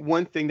Ed, I think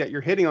one thing that you're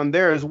hitting on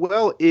there as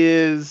well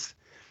is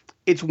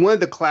it's one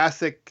of the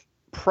classic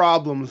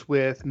problems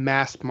with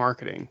mass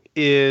marketing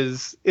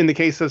is, in the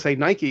case of, say,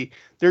 Nike,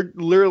 they're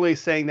literally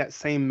saying that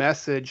same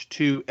message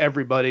to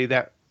everybody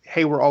that,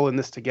 hey, we're all in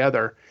this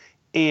together.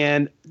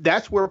 And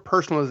that's where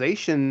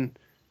personalization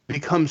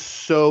becomes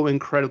so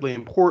incredibly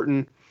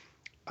important.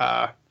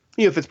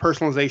 If it's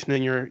personalization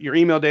in your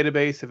email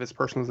database, if it's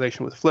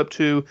personalization with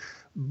Flip2,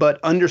 but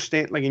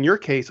understand, like in your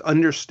case,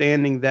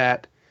 understanding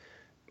that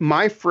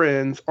my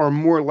friends are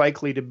more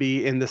likely to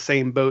be in the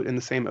same boat, in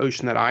the same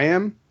ocean that I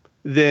am,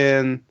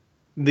 than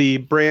the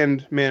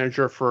brand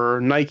manager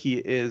for Nike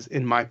is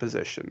in my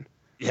position.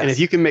 Yes. And if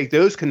you can make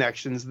those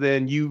connections,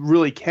 then you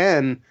really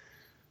can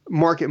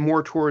market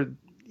more toward,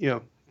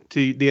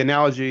 to the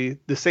analogy,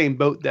 the same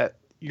boat that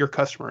your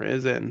customer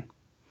is in.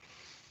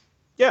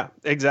 Yeah,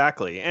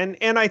 exactly. And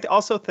I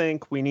also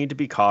think we need to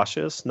be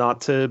cautious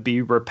not to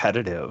be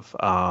repetitive.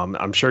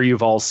 I'm sure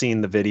you've all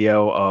seen the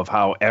video of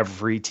how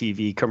every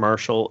TV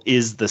commercial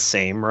is the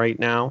same right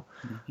now.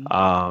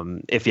 Mm-hmm.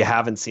 If you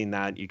haven't seen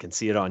that, you can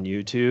see it on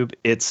YouTube.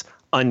 It's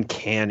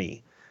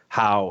uncanny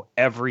how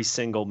every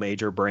single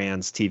major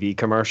brand's TV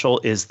commercial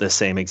is the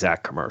same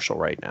exact commercial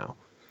right now.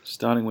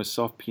 Starting with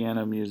soft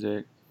piano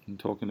music. and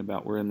talking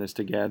about we're in this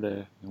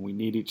together and we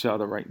need each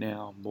other right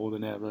now more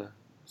than ever.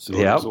 So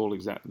Yep. it's all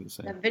exactly the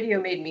same. That video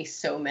made me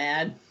so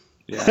mad.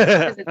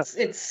 Yeah. Because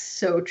it's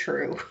so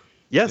true.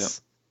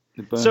 Yes.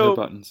 It burned her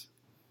buttons.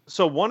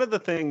 So one of the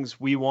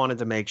things we wanted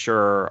to make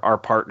sure our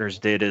partners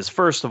did is,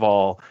 first of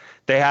all,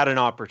 they had an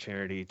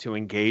opportunity to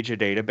engage a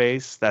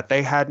database that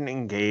they hadn't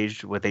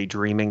engaged with a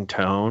dreaming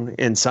tone,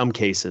 in some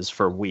cases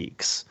for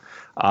weeks.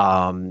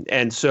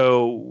 And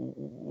so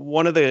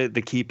one of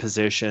the key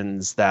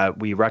positions that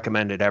we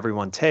recommended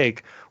everyone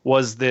take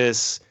was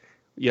this,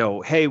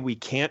 hey, we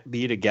can't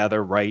be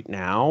together right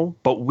now,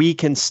 but we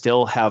can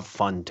still have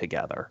fun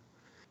together.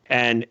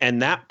 And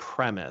that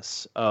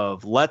premise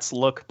of let's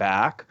look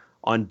back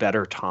on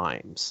better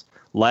times.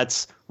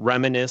 Let's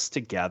reminisce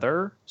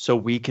together so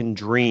we can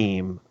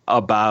dream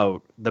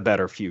about the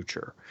better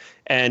future.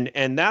 And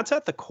that's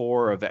at the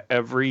core of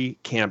every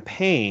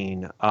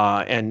campaign.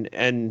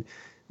 And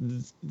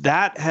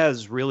that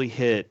has really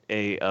hit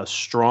a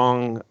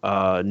strong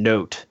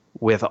note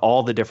with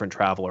all the different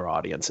traveler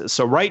audiences.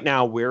 So right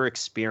now we're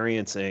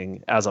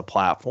experiencing as a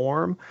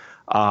platform,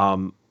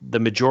 the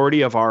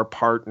majority of our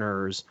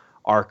partners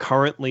are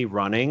currently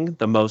running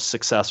the most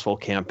successful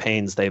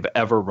campaigns they've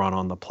ever run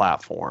on the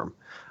platform.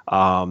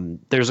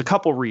 There's a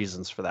couple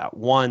reasons for that.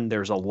 One,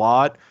 there's a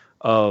lot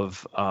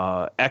of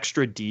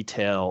extra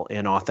detail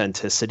and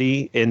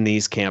authenticity in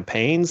these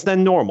campaigns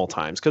than normal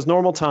times. Because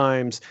normal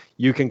times,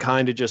 you can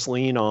kind of just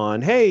lean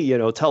on, hey,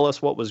 tell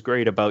us what was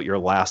great about your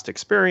last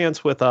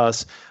experience with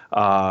us,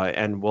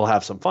 and we'll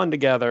have some fun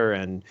together,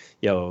 and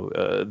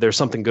there's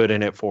something good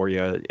in it for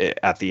you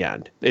at the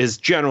end, is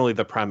generally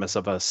the premise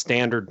of a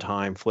standard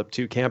time Flip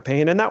 2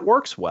 campaign, and that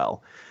works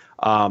well.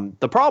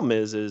 The problem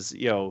is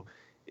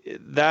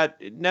that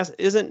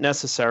isn't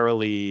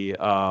necessarily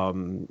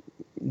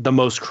the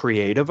most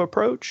creative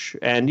approach.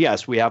 And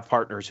yes, we have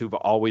partners who've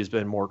always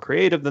been more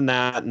creative than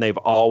that, and they've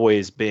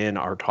always been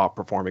our top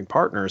performing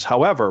partners.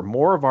 However,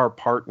 more of our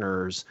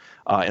partners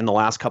in the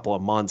last couple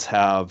of months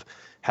have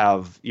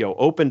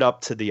opened up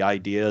to the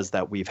ideas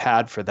that we've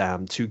had for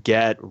them to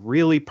get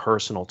really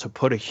personal, to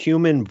put a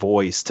human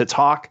voice, to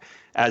talk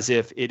as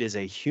if it is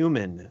a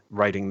human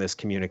writing this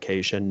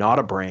communication, not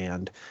a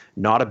brand,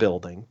 not a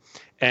building.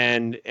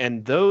 And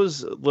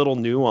those little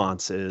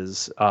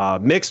nuances,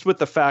 mixed with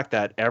the fact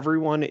that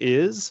everyone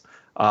is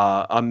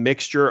a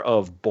mixture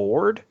of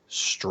bored,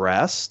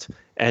 stressed,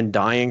 and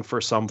dying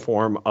for some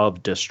form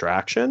of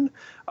distraction,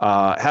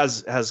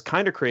 has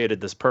kind of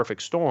created this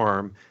perfect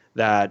storm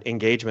that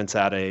engagement's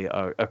at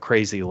a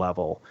crazy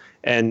level.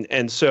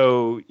 And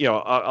so,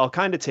 I'll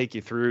kind of take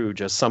you through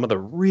just some of the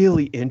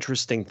really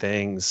interesting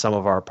things some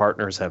of our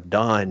partners have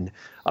done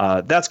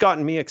that's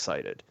gotten me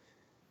excited.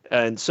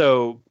 And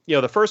so,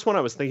 the first one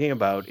I was thinking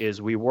about is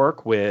we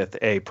work with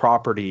a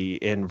property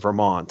in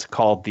Vermont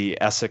called the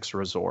Essex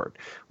Resort,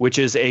 which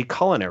is a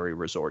culinary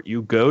resort.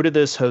 You go to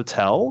this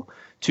hotel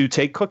to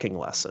take cooking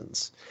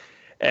lessons.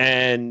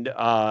 And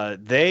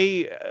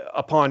they,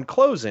 upon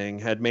closing,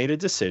 had made a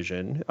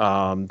decision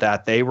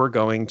that they were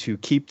going to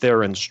keep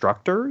their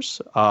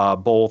instructors,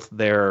 both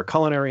their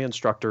culinary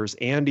instructors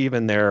and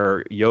even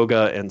their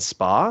yoga and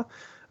spa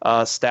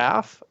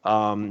staff,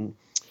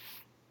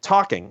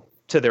 talking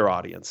to their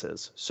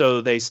audiences.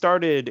 So they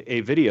started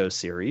a video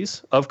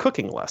series of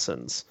cooking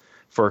lessons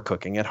for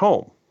cooking at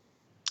home.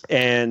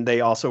 And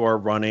they also are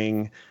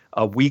running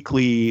a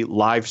weekly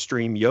live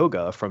stream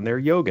yoga from their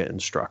yoga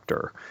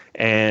instructor.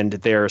 And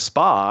their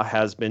spa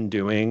has been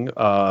doing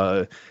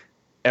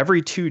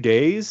every 2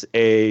 days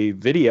a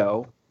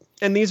video.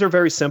 And these are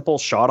very simple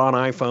shot on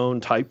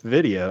iPhone type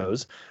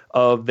videos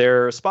of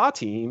their spa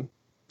team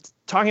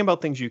talking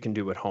about things you can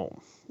do at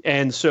home.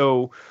 And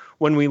so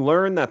when we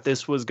learned that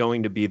this was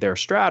going to be their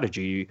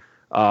strategy,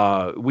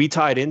 we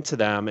tied into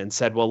them and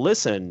said, well,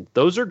 listen,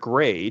 those are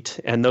great.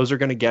 And those are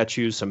going to get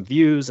you some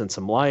views and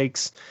some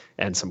likes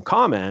and some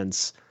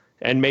comments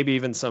and maybe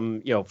even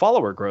some,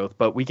 follower growth,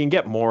 but we can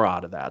get more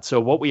out of that. So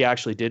what we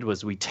actually did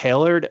was we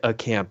tailored a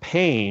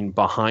campaign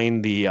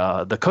behind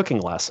the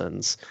cooking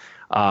lessons,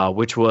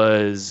 which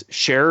was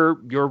share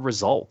your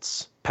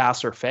results,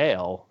 pass or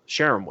fail,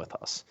 share them with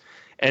us.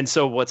 And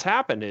so what's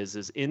happened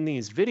is in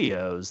these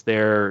videos,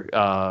 their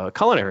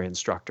culinary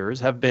instructors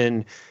have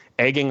been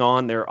egging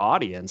on their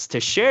audience to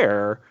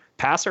share,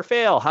 pass or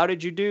fail, how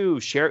did you do?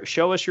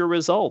 Show us your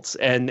results.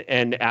 And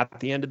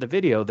at the end of the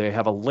video, they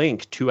have a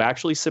link to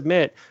actually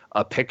submit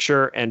a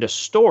picture and a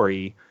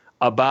story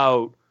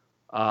about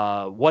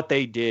what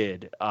they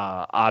did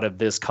out of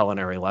this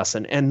culinary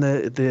lesson. And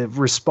the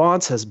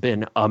response has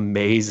been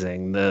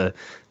amazing. The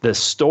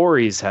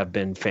stories have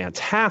been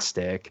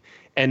fantastic.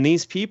 And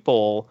these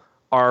people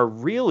are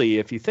really,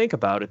 if you think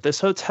about it,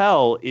 this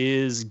hotel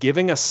is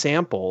giving a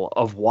sample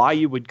of why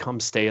you would come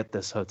stay at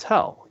this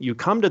hotel. You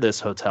come to this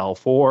hotel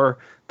for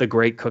the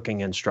great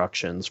cooking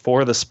instructions,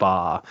 for the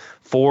spa,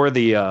 for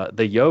the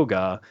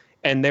yoga,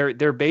 and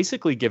they're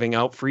basically giving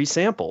out free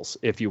samples,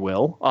 if you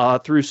will,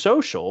 through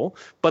social,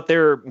 but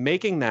they're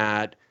making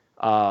that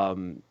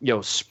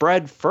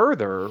spread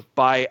further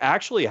by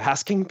actually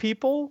asking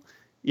people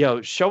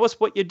show us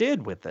what you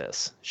did with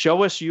this.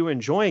 Show us you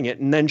enjoying it,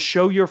 and then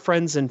show your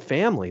friends and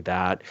family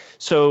that.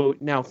 So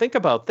now think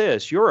about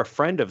this. You're a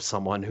friend of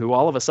someone who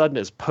all of a sudden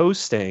is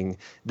posting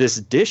this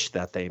dish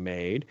that they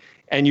made,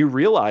 and you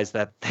realize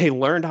that they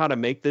learned how to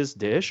make this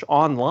dish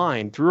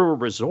online through a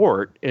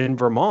resort in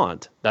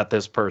Vermont that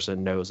this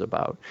person knows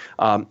about.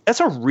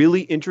 That's a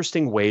really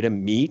interesting way to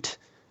meet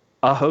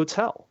a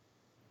hotel.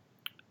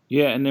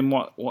 Yeah, and then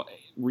what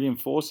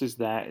reinforces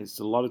that is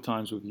a lot of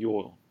times with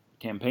your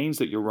campaigns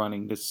that you're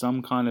running, there's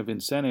some kind of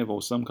incentive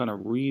or some kind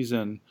of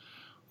reason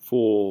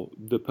for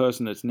the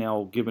person that's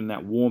now given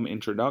that warm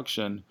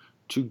introduction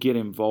to get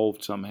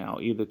involved somehow,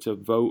 either to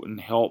vote and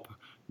help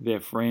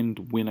their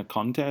friend win a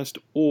contest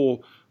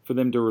or for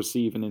them to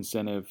receive an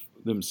incentive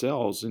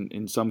themselves.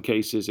 In some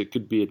cases, it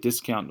could be a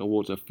discount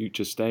towards a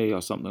future stay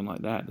or something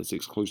like that that's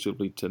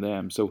exclusively to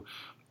them. So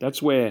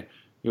that's where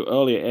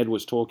earlier Ed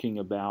was talking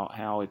about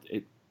how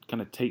it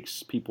kind of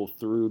takes people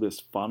through this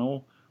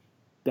funnel.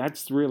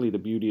 That's really the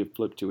beauty of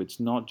Flip2. It's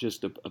not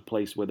just a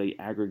place where they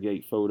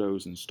aggregate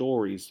photos and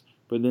stories,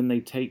 but then they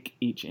take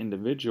each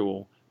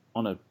individual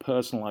on a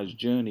personalized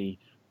journey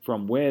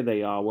from where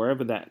they are,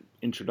 wherever that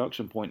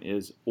introduction point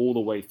is, all the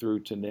way through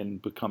to then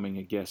becoming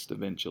a guest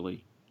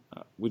eventually.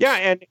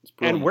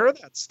 And where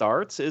that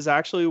starts is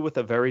actually with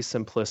a very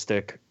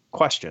simplistic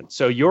question.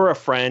 So you're a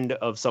friend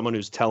of someone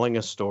who's telling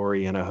a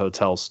story in a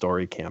hotel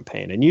story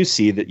campaign, and you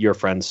see that your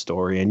friend's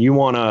story, and you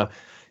want to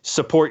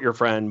support your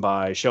friend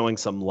by showing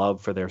some love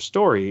for their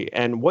story.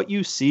 And what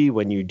you see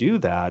when you do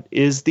that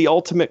is the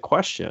ultimate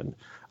question,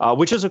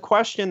 which is a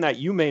question that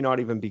you may not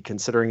even be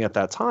considering at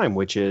that time,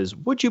 which is,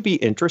 would you be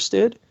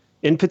interested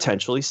in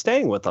potentially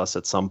staying with us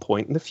at some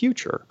point in the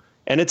future?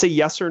 And it's a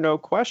yes or no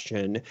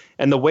question.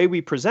 And the way we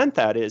present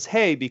that is,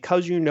 hey,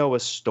 because you know a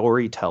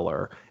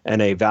storyteller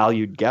and a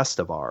valued guest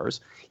of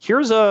ours,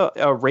 here's a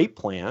rate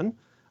plan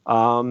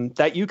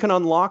that you can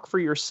unlock for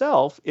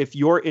yourself if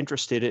you're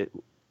interested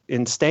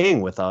in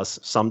staying with us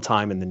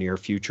sometime in the near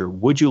future.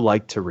 Would you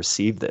like to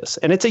receive this?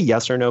 And it's a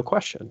yes or no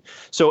question.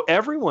 So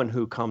everyone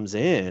who comes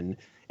in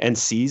and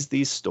sees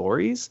these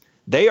stories,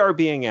 they are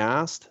being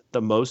asked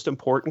the most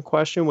important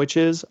question, which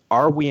is,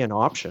 are we an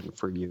option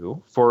for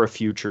you for a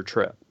future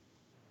trip?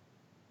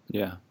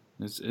 Yeah,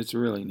 it's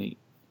really neat.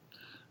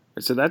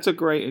 So that's a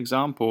great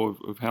example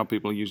of how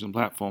people are using the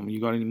platform. You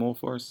got any more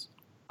for us?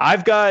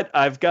 I've got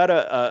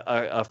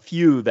a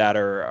few that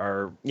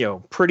are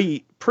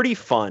pretty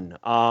fun.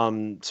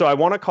 So I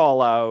want to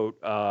call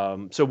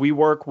out. So we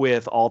work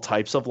with all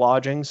types of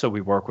lodging. So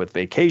we work with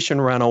vacation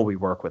rental, we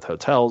work with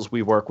hotels,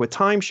 we work with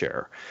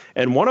timeshare.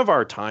 And one of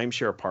our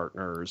timeshare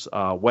partners,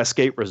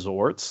 Westgate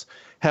Resorts,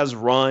 has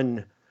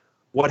run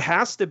what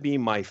has to be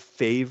my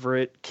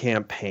favorite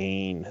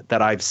campaign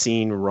that I've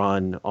seen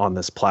run on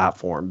this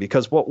platform,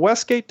 because what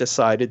Westgate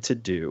decided to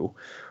do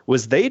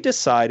was they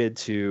decided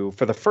to,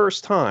 for the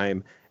first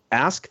time,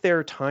 ask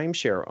their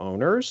timeshare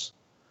owners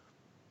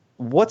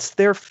what's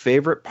their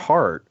favorite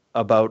part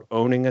about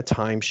owning a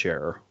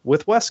timeshare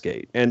with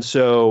Westgate. And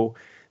so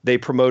they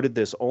promoted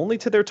this only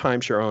to their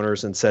timeshare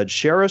owners and said,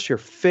 share us your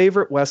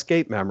favorite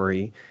Westgate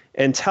memory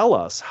and tell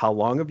us, how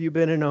long have you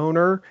been an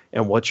owner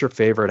and what's your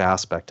favorite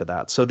aspect of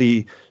that? So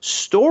the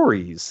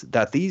stories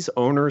that these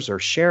owners are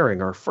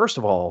sharing are, first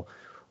of all,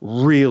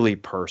 really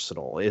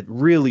personal. It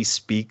really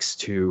speaks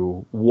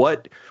to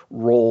what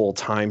role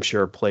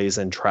timeshare plays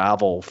in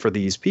travel for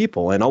these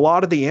people. And a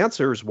lot of the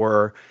answers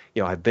were,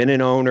 I've been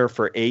an owner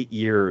for 8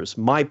 years.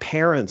 My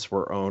parents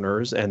were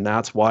owners, and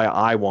that's why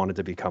I wanted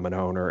to become an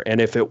owner. And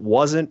if it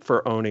wasn't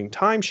for owning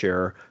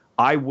timeshare,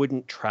 I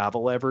wouldn't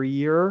travel every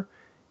year.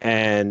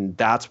 And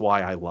that's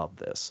why I love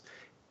this.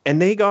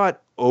 And they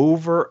got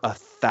over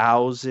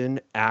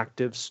 1,000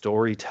 active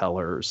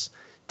storytellers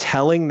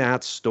telling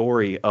that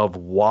story of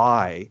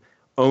why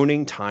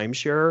owning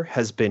timeshare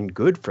has been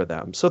good for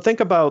them. So think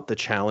about the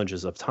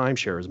challenges of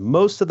timeshares.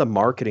 Most of the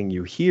marketing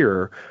you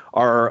hear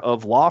are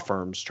of law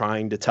firms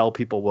trying to tell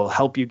people, we'll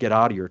help you get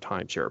out of your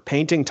timeshare,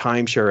 painting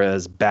timeshare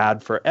as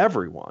bad for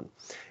everyone.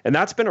 And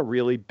that's been a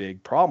really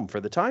big problem for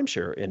the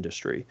timeshare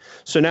industry.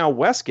 So now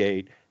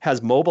Westgate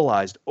has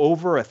mobilized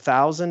over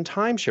 1,000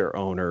 timeshare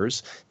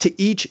owners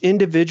to each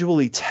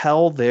individually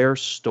tell their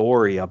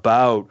story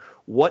about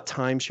what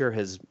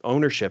timeshare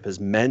ownership has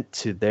meant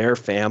to their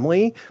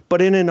family,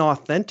 but in an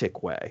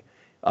authentic way.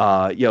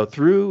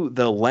 Through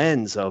the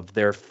lens of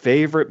their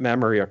favorite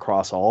memory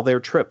across all their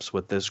trips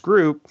with this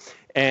group,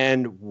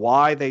 and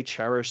why they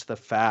cherish the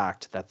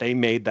fact that they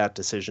made that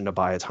decision to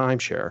buy a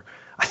timeshare.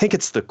 I think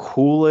it's the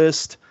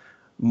coolest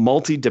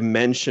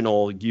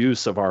multi-dimensional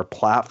use of our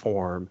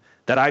platform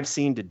that I've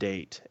seen to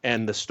date.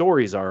 And the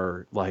stories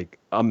are like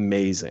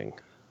amazing.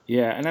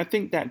 Yeah, and I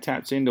think that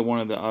taps into one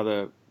of the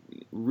other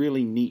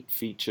really neat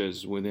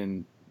features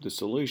within the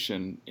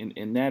solution,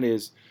 and that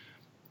is,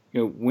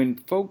 when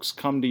folks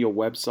come to your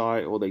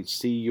website or they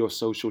see your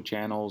social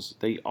channels,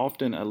 they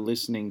often are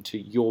listening to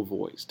your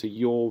voice, to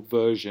your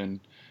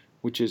version,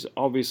 which is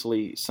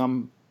obviously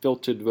some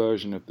filtered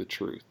version of the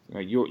truth.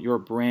 Right? You're a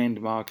brand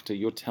marketer.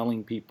 You're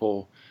telling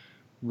people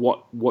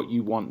what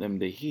you want them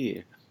to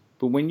hear.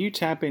 But when you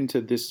tap into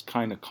this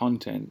kind of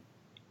content,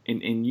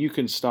 and you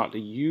can start to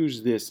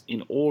use this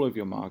in all of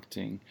your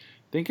marketing,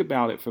 think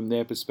about it from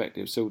their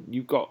perspective. So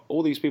you've got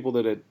all these people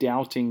that are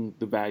doubting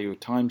the value of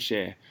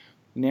timeshare.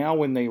 Now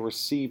when they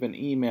receive an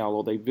email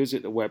or they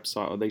visit the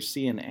website or they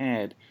see an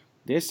ad,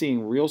 they're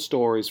seeing real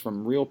stories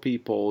from real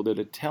people that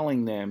are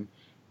telling them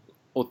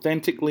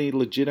authentically,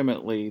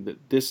 legitimately,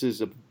 that this is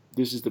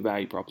the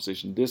value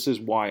proposition. This is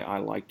why I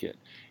like it.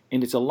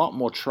 And it's a lot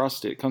more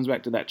trusted. It comes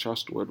back to that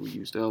trust word we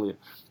used earlier.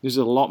 This is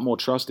a lot more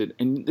trusted.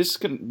 And this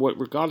can,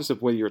 regardless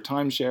of whether you're a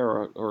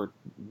timeshare or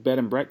bed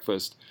and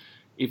breakfast,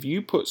 if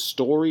you put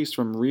stories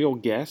from real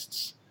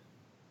guests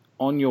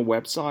on your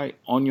website,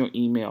 on your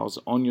emails,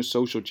 on your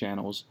social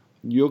channels,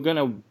 you're going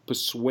to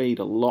persuade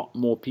a lot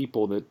more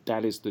people that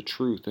that is the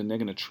truth, and they're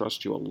going to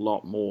trust you a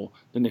lot more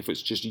than if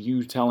it's just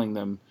you telling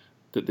them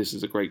that this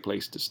is a great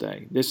place to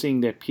stay. They're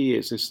seeing their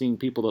peers, they're seeing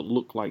people that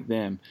look like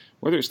them,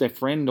 whether it's their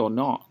friend or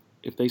not.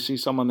 If they see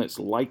someone that's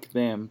like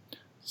them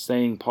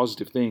saying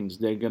positive things,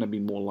 they're going to be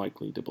more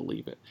likely to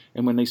believe it.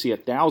 And when they see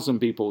 1,000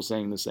 people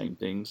saying the same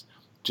things,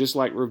 just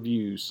like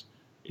reviews,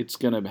 it's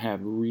going to have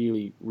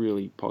really,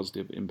 really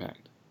positive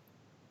impact.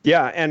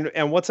 Yeah,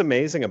 and what's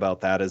amazing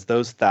about that is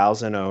those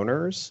 1,000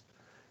 owners,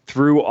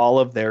 through all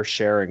of their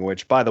sharing,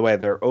 which by the way,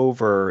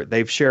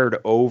 they've shared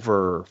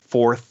over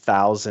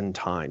 4,000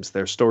 times.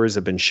 Their stories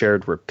have been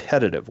shared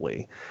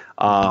repetitively.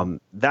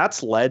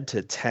 That's led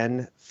to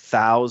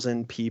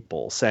 10,000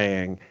 people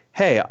saying,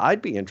 "Hey,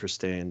 I'd be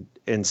interested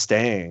in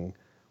staying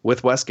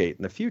with Westgate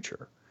in the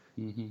future."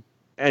 Mm-hmm.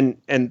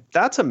 And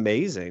that's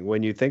amazing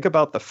when you think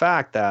about the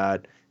fact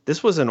that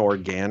this was an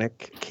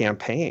organic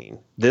campaign.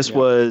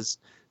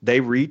 They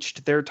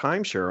reached their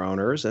timeshare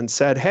owners and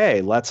said,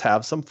 "Hey, let's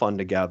have some fun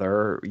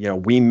together.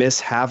 We miss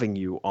having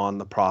you on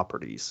the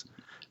properties.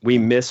 We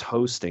miss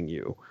hosting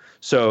you.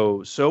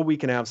 So we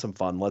can have some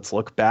fun. Let's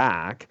look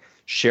back,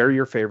 share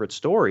your favorite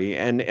story."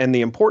 And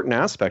the important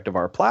aspect of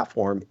our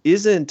platform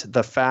isn't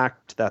the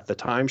fact that the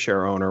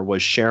timeshare owner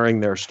was sharing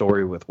their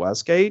story with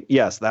Westgate.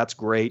 Yes, that's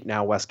great.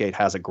 Now Westgate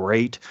has a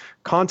great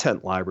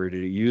content library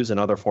to use in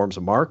other forms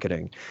of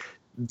marketing.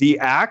 The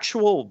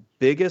actual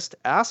biggest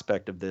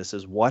aspect of this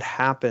is what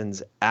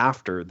happens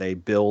after they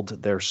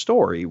build their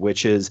story,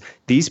 which is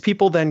these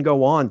people then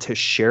go on to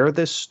share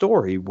this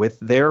story with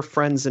their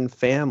friends and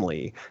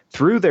family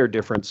through their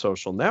different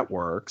social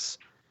networks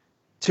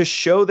to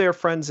show their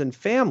friends and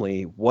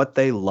family what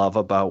they love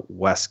about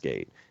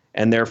Westgate.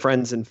 And their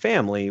friends and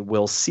family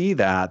will see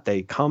that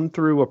they come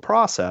through a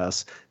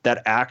process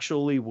that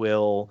actually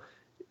will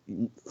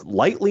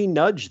lightly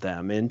nudge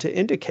them into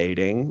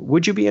indicating,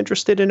 would you be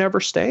interested in ever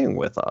staying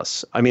with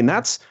us? I mean,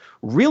 that's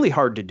really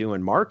hard to do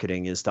in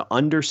marketing, is to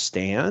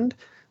understand,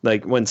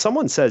 like when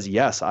someone says,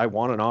 yes, I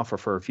want an offer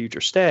for a future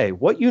stay,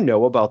 what you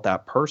know about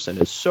that person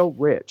is so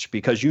rich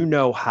because you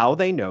know how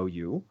they know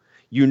you.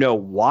 You know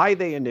why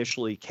they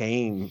initially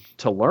came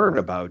to learn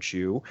about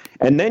you.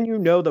 And then you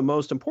know the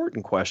most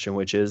important question,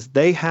 which is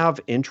they have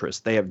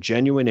interest. They have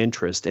genuine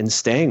interest in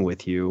staying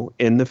with you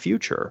in the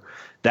future.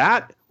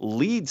 That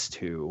leads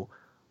to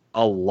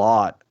a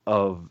lot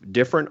of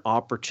different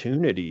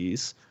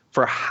opportunities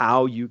for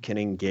how you can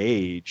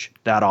engage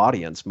that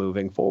audience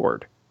moving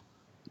forward.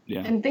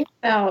 Yeah. And think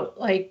about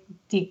like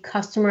the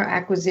customer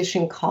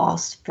acquisition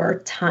cost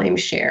for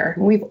timeshare.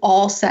 We've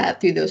all sat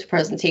through those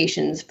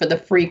presentations for the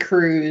free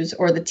cruise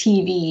or the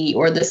TV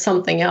or the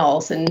something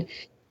else. And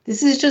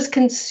this is just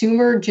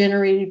consumer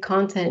generated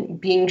content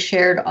being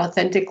shared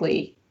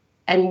authentically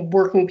and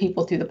working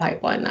people through the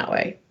pipeline that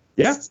way.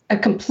 Yeah. It's a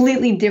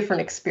completely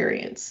different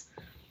experience.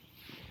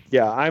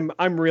 Yeah,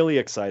 I'm really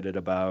excited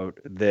about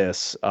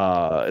this.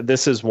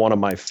 This is one of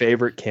my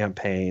favorite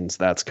campaigns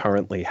that's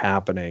currently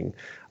happening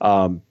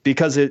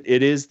because it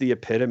is the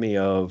epitome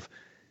of,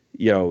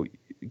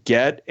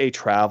 get a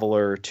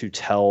traveler to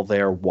tell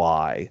their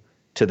why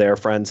to their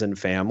friends and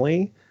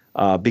family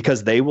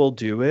because they will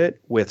do it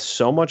with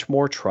so much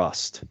more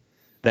trust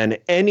than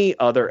any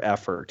other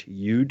effort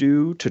you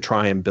do to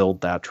try and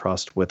build that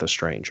trust with a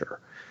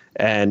stranger.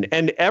 And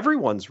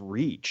everyone's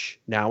reach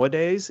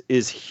nowadays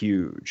is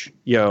huge.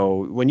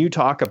 When you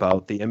talk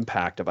about the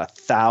impact of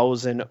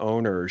 1,000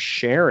 owners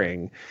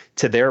sharing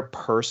to their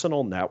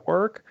personal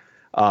network,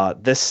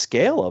 the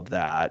scale of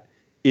that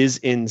is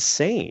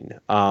insane.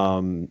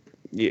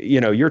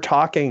 You're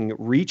talking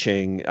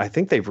reaching, I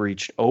think they've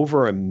reached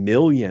over 1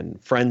 million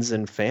friends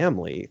and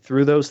family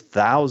through those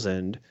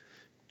 1,000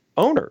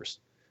 owners.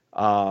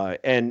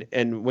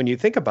 And when you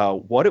think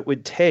about what it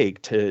would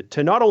take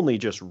to not only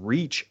just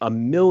reach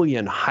 1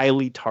 million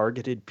highly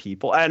targeted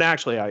people, and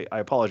actually I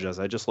apologize,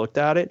 I just looked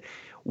at it,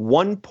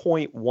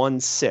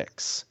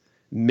 1.16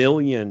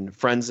 million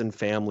friends and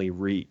family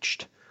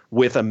reached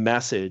with a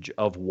message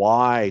of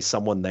why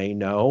someone they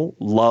know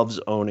loves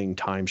owning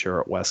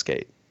timeshare at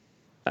Westgate.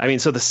 I mean,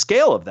 so the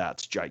scale of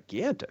that's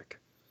gigantic.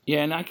 Yeah,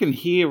 and I can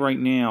hear right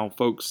now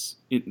folks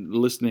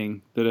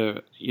listening that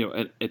are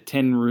a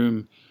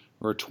 10-room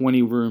or a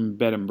 20-room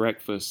bed and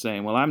breakfast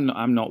saying, well,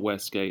 I'm not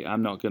Westgate.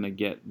 I'm not going to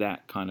get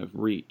that kind of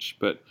reach.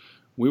 But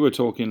we were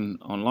talking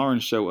on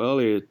Lauren's show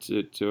earlier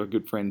to our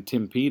good friend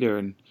Tim Peter,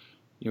 and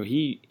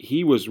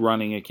he was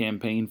running a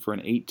campaign for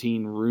an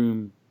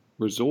 18-room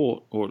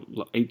resort or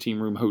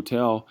 18-room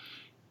hotel,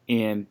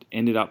 and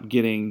ended up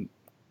getting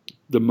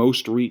the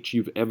most reach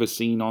you've ever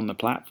seen on the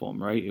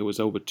platform. Right, it was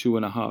over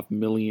 2.5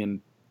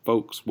 million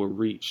folks were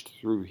reached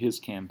through his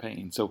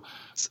campaign. So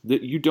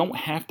you don't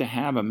have to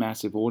have a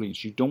massive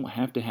audience. You don't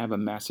have to have a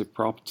massive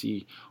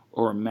property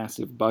or a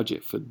massive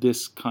budget for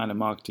this kind of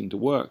marketing to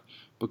work,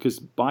 because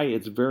by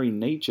its very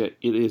nature,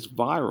 it is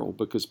viral,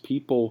 because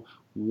people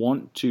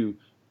want to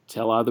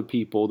tell other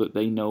people that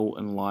they know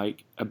and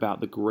like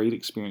about the great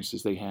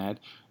experiences they had,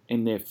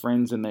 and their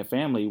friends and their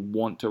family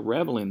want to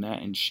revel in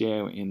that and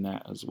share in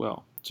that as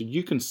well. So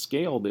you can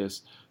scale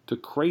this to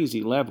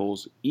crazy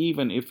levels,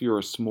 even if you're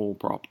a small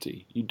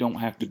property. You don't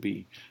have to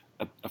be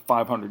a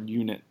 500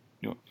 unit,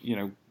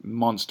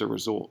 monster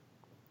resort.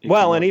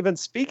 Well, and even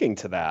speaking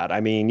to that, I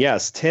mean,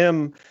 yes,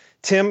 Tim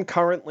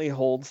currently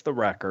holds the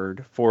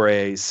record for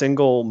a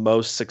single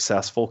most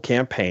successful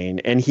campaign,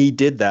 and he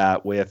did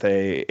that with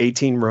a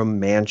 18-room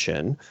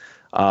mansion,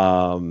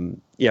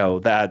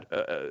 that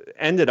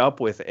ended up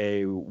with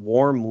a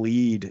warm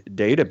lead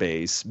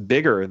database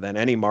bigger than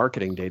any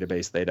marketing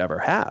database they'd ever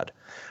had.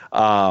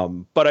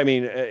 But I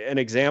mean, an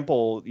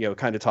example,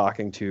 kind of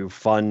talking to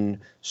fun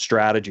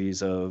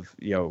strategies of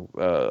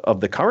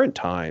the current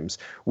times,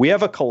 we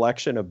have a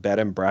collection of bed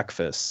and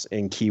breakfasts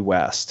in Key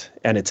West,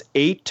 and it's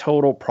 8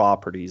 total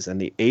properties,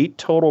 and the 8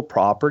 total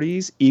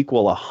properties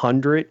equal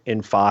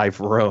 105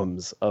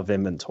 rooms of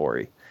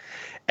inventory.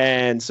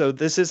 And so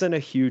this isn't a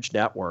huge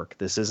network.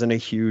 This isn't a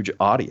huge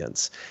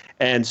audience.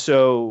 And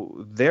so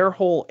their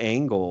whole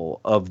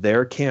angle of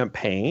their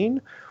campaign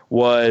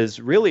was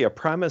really a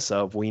premise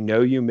of, we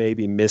know you may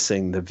be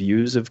missing the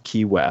views of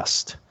Key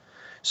West.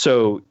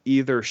 So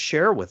either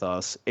share with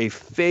us a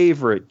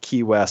favorite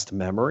Key West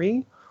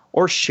memory,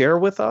 or share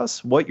with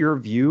us what your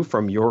view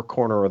from your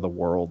corner of the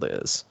world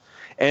is.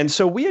 And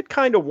so we had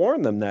kind of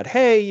warned them that,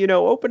 hey,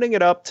 opening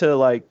it up to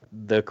like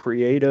the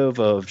creative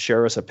of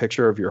share us a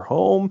picture of your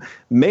home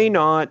may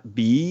not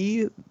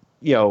be,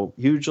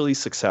 hugely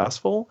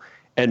successful.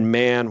 And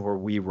man, were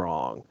we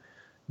wrong.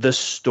 The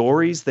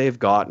stories they've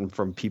gotten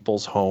from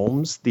people's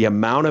homes, the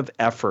amount of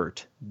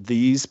effort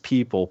these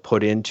people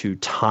put into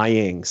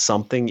tying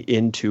something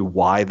into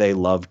why they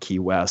love Key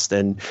West.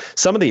 And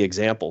some of the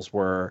examples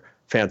were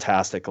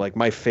fantastic. Like,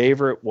 my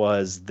favorite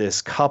was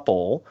this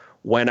couple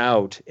went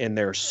out in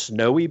their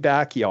snowy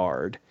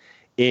backyard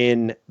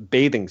in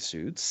bathing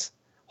suits,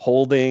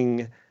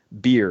 holding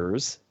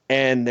beers.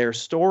 And their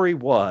story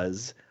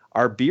was,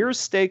 our beers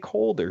stay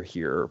colder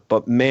here,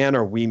 but man,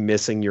 are we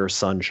missing your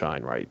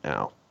sunshine right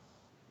now.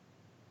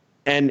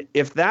 And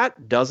if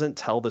that doesn't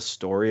tell the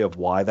story of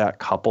why that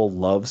couple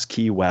loves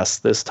Key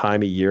West this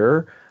time of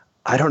year,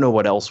 I don't know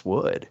what else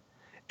would.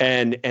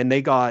 And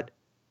they got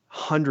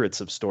hundreds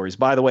of stories.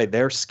 By the way,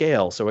 their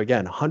scale, so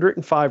again,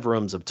 105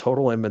 rooms of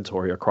total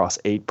inventory across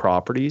 8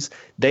 properties.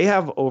 They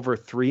have over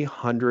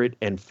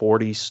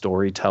 340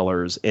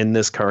 storytellers in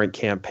this current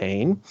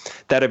campaign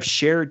that have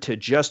shared to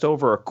just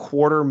over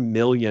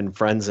 250,000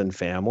 friends and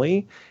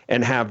family,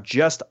 and have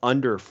just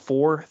under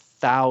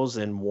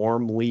 4,000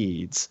 warm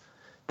leads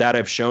that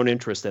have shown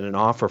interest in an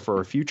offer for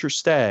a future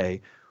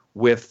stay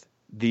with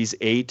these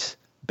 8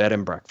 bed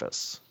and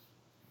breakfasts.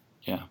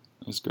 Yeah,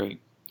 that's great.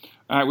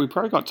 All right, we've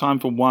probably got time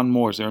for one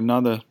more. Is there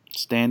another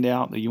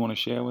standout that you want to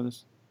share with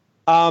us?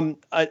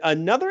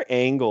 Another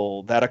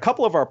angle that a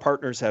couple of our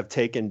partners have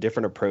taken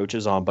different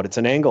approaches on, but it's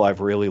an angle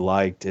I've really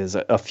liked, is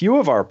a few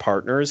of our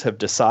partners have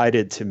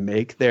decided to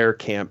make their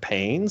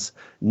campaigns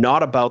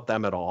not about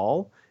them at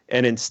all,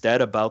 and instead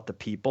about the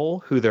people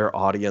who their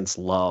audience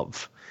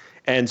love.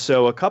 And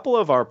so a couple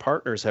of our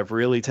partners have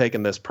really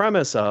taken this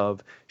premise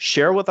of,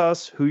 share with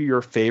us who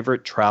your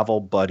favorite travel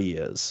buddy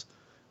is,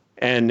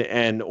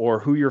 and or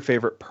who your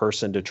favorite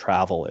person to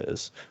travel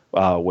is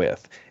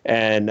with.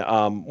 And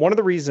one of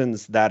the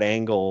reasons that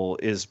angle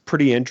is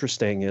pretty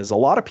interesting is a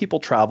lot of people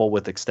travel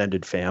with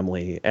extended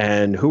family,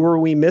 and who are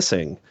we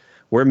missing?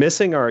 We're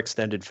missing our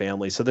extended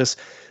family. So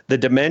the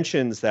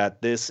dimensions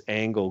that this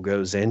angle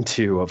goes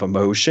into of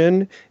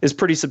emotion is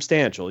pretty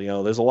substantial.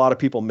 There's a lot of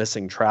people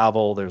missing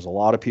travel. There's a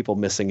lot of people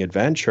missing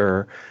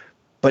adventure.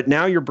 But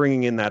now you're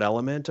bringing in that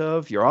element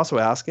of, you're also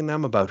asking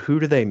them about who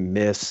do they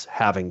miss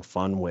having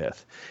fun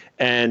with.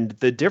 And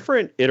the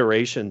different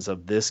iterations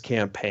of this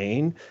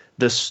campaign,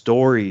 the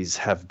stories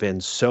have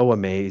been so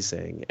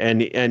amazing.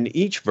 And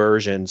each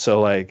version, so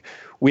like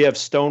we have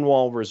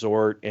Stonewall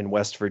Resort in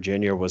West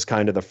Virginia was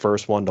kind of the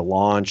first one to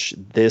launch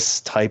this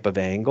type of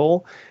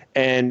angle.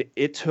 And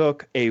it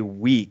took a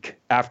week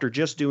after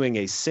just doing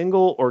a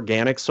single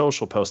organic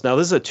social post. Now,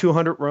 this is a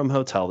 200-room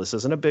hotel. This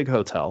isn't a big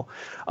hotel.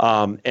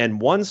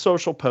 And one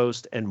social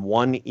post and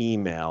one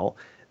email,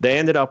 they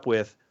ended up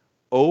with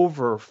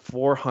over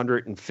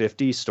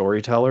 450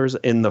 storytellers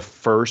in the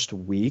first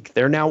week.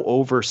 They're now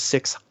over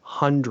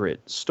 600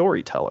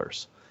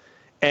 storytellers.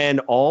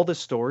 And all the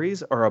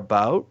stories are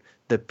about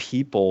the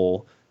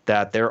people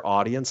that their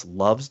audience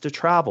loves to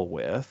travel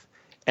with.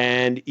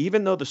 And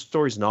even though the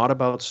story's not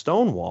about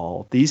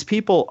Stonewall, these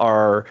people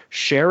are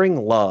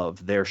sharing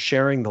love. They're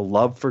sharing the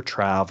love for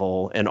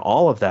travel and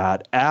all of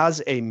that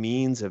as a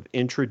means of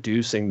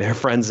introducing their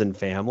friends and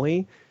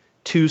family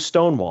to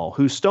Stonewall,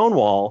 who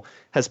Stonewall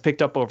has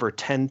picked up over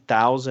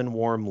 10,000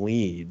 warm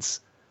leads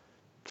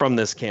from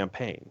this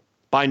campaign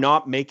by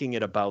not making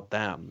it about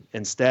them,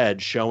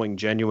 instead showing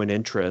genuine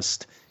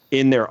interest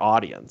in their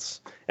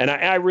audience. And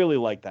I really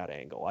like that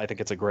angle. I think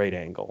it's a great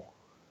angle.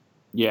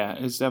 Yeah,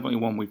 it's definitely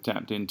one we've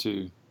tapped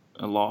into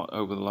a lot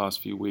over the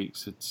last few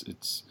weeks.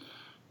 It's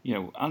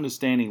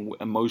understanding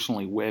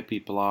emotionally where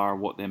people are,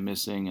 what they're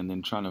missing, and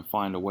then trying to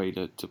find a way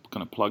to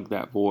kind of plug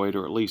that void,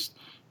 or at least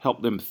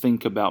help them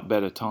think about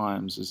better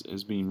times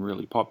has been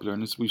really popular.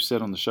 And as we've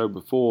said on the show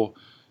before,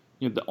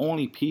 the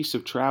only piece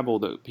of travel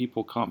that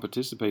people can't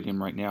participate in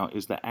right now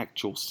is the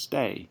actual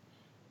stay.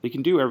 They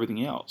can do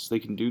everything else. They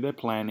can do their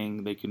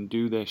planning, they can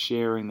do their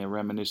sharing, their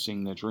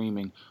reminiscing, their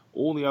dreaming,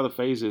 all the other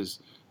phases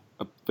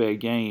of fair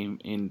game.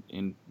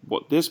 In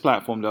what this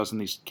platform does, and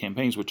these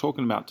campaigns we're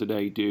talking about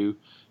today do,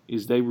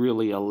 is they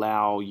really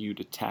allow you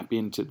to tap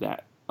into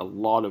that, a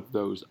lot of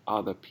those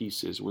other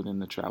pieces within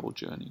the travel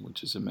journey,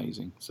 which is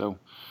amazing. So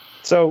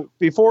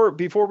before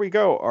we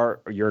go,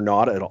 you're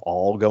not at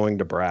all going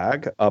to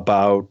brag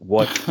about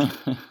what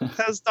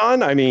has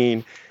done? I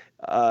mean,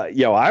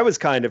 I was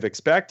kind of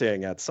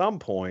expecting at some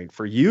point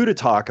for you to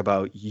talk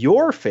about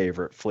your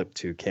favorite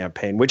Flip2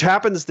 campaign, which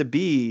happens to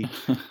be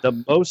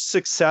the most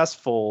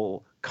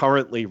successful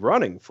currently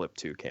running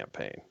Flip2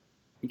 campaign.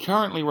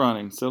 Currently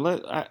running. So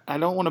I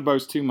don't want to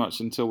boast too much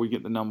until we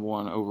get the number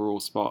one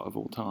overall spot of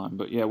all time.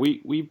 But yeah,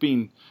 we've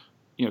been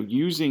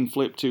using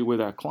Flip2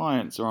 with our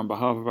clients or on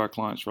behalf of our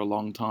clients for a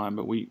long time.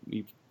 But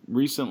we've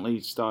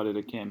recently started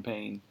a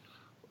campaign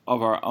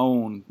of our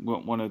own.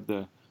 One of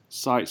the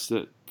sites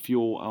that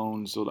Fuel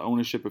owns, or the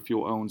ownership of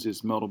Fuel owns,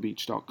 is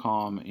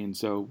myrtlebeach.com. And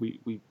so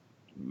we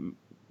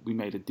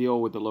made a deal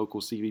with the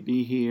local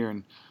CVB here,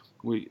 and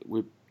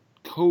we're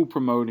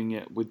co-promoting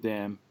it with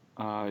them.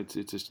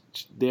 It's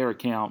their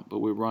account, but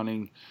we're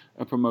running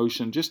a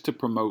promotion just to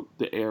promote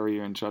the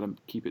area and try to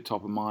keep it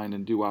top of mind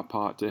and do our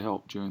part to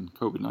help during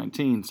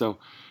COVID-19. So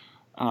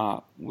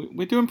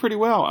we're doing pretty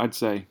well, I'd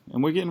say,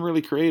 and we're getting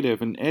really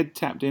creative. And Ed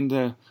tapped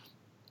into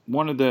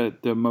one of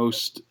the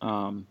most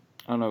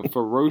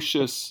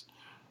ferocious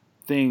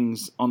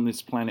things on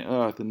this planet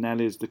Earth, and that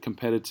is the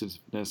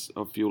competitiveness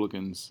of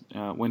Fueligans.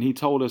 When he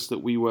told us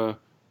that we were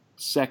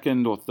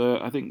second or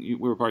third, I think we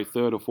were probably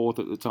third or fourth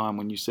at the time,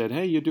 when you said,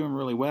 hey, you're doing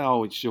really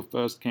well, it's your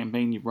first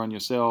campaign you've run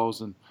yourselves,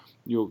 and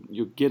you're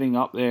getting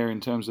up there in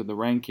terms of the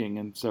ranking.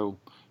 And so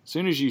as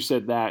soon as you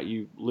said that,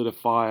 you lit a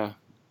fire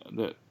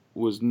that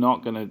was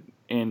not going to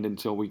end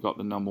until we got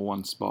the number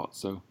one spot.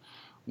 So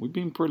we've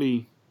been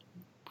pretty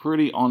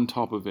on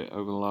top of it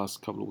over the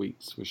last couple of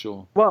weeks, for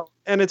sure. Well,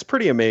 and it's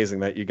pretty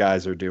amazing that you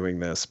guys are doing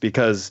this,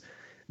 because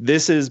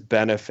this is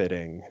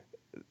benefiting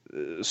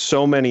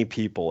so many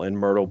people in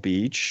Myrtle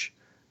Beach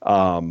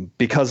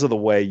because of the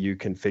way you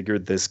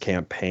configured this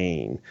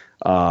campaign,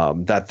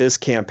 that this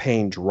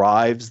campaign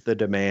drives the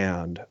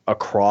demand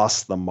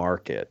across the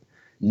market,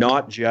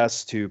 not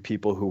just to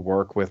people who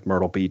work with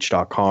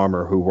myrtlebeach.com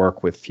or who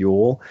work with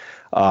Fuel.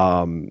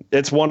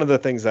 It's one of the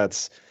things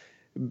that's,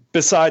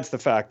 besides the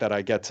fact that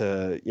I get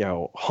to,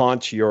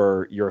 haunt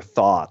your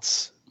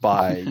thoughts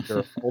by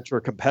your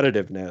ultra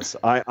competitiveness,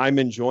 I'm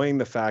enjoying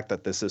the fact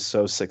that this is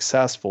so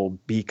successful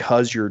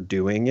because you're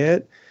doing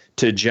it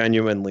to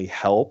genuinely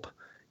help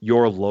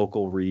your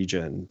local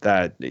region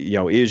that,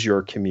 is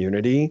your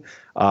community.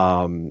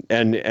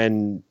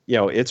 And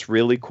it's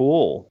really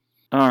cool.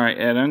 All right,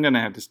 Ed, I'm going to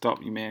have to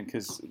stop you, man,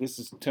 because this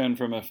has turned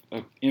from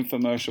an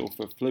infomercial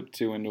for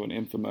Flip2 into an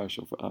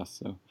infomercial for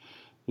us. So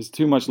there's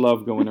too much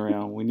love going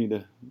around. We need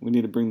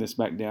to bring this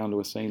back down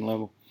to a sane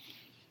level.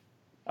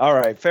 All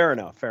right, fair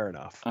enough.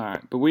 All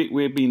right, but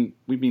we've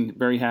been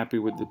very happy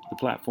with the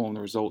platform,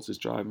 the results it's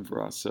driving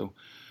for us. So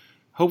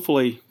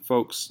hopefully,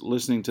 folks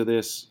listening to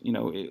this,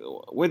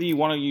 whether you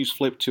want to use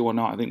Flip2 or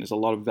not, I think there's a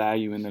lot of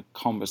value in the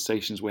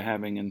conversations we're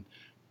having and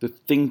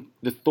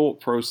the thought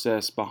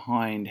process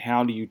behind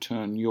how do you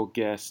turn your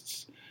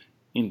guests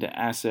into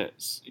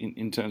assets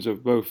in terms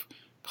of both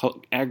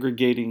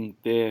aggregating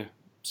their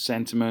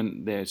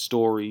sentiment, their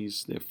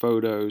stories, their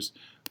photos,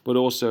 but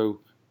also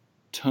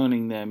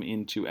turning them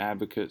into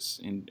advocates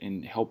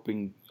in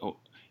helping or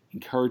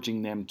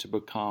encouraging them to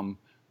become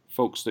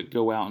folks that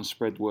go out and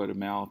spread word of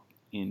mouth,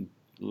 in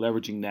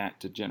leveraging that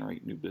to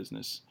generate new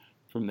business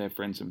from their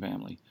friends and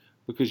family.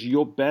 Because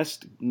your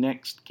best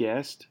next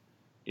guest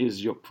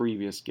is your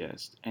previous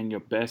guest, and your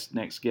best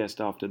next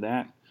guest after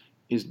that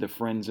is the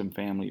friends and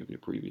family of your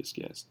previous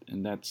guest.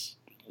 And that's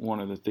one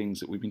of the things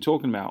that we've been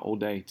talking about all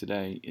day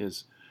today,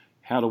 is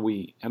how do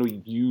we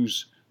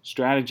use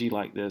strategy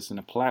like this and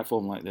a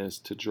platform like this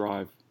to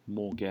drive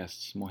more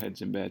guests, more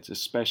heads in beds,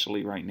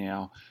 especially right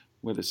now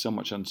where there's so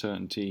much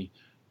uncertainty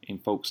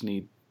and folks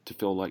need to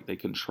feel like they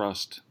can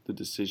trust the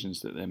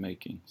decisions that they're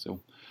making. So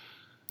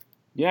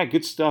Yeah,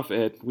 good stuff,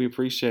 Ed. We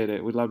appreciate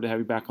it. We'd love to have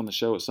you back on the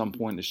show at some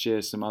point to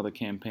share some other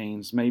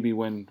campaigns. Maybe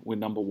when we're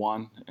number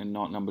 1 and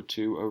not number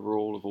 2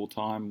 overall of all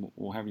time,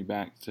 we'll have you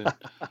back to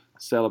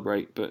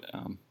celebrate. But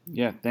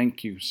yeah,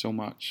 thank you so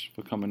much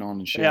for coming on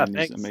and sharing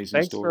these amazing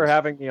thanks stories. for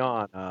having me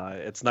on.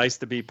 It's nice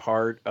to be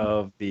part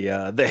of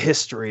the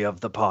history of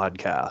the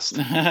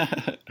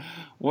podcast.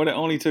 Well, it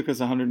only took us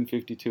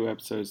 152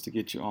 episodes to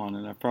get you on,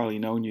 and I've probably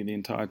known you the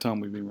entire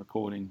time we've been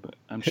recording. But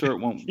I'm sure it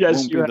won't.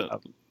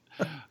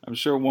 I'm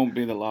sure it won't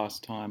be the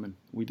last time, and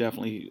we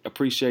definitely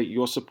appreciate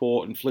your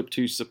support and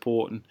Flip2's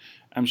support, and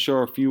I'm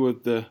sure a few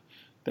of the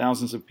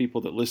thousands of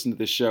people that listen to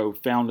this show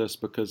found us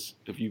because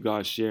of you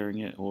guys sharing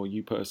it or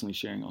you personally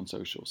sharing it on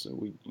social, so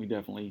we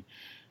definitely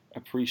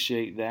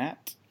appreciate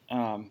that.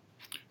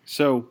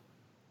 So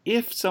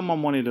if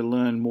someone wanted to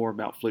learn more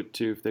about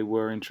Flip2, if they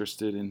were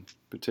interested in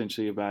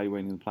potentially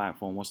evaluating the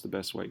platform, what's the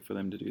best way for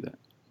them to do that?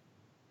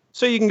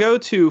 So you can go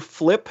to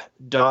flip.to.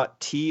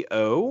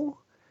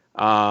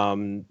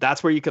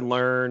 That's where you can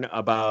learn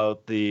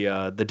about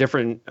the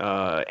different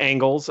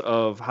angles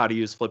of how to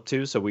use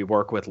Flip2. So we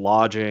work with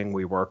lodging,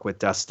 we work with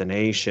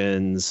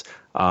destinations,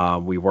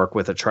 we work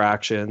with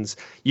attractions.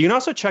 You can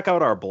also check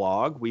out our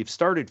blog. We've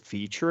started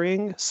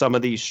featuring some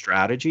of these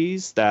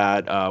strategies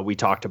that we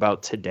talked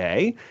about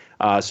today.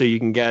 So you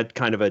can get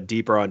kind of a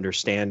deeper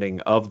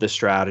understanding of the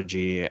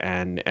strategy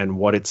and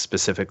what it's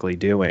specifically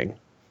doing.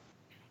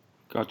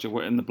 Gotcha.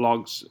 And the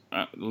blog's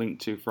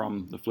linked to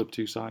from the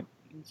Flip2 site.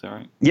 Is that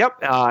right? Yep.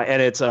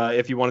 And it's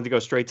if you wanted to go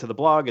straight to the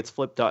blog, it's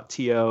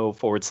flip.to/blog.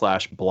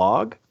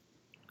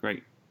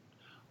 Great.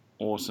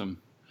 Awesome.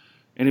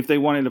 And if they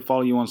wanted to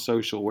follow you on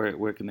social,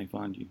 where can they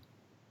find you?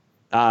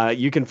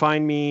 You can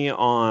find me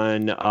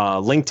on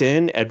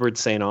LinkedIn, Edward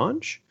St.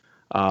 Ange,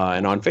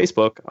 and on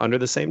Facebook under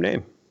the same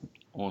name.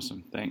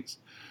 Awesome. Thanks.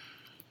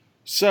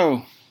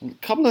 So, a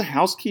couple of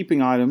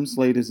housekeeping items,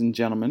 ladies and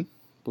gentlemen,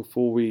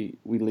 before we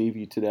leave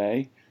you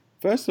today.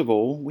 First of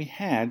all, we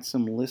had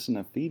some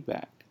listener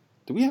feedback.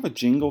 Do we have a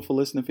jingle for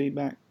listener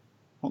feedback? I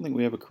don't think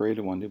we ever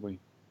created one, did we?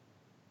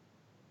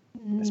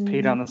 Is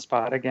Pete on the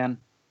spot again?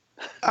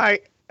 I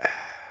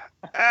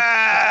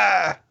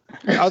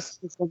was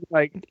something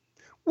like,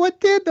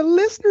 "What did the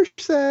listener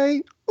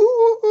say?" Ooh,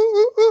 ooh,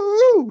 ooh, ooh,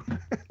 ooh.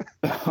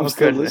 Was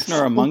the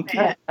listener a monkey?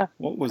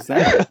 What was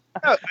that?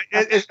 No,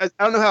 I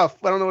don't know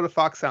I don't know what a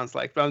fox sounds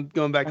like, but I'm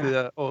going back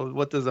to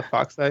what does a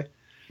fox say?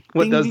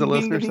 What does the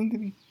listener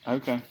say?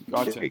 Okay,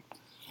 gotcha.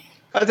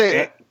 I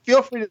think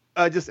feel free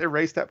to just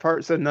erase that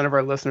part so none of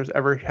our listeners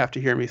ever have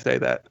to hear me say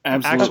that.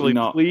 Absolutely Actually,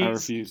 not. I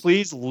refuse.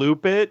 Please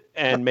loop it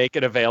and make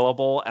it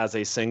available as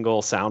a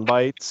single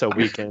soundbite so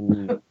we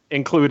can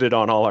include it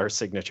on all our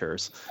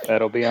signatures.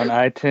 That'll be on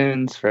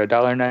iTunes for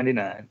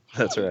 $1.99.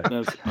 That's right.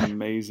 That's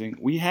amazing.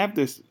 We have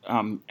this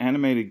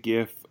animated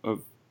GIF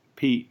of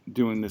Pete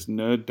doing this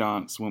nerd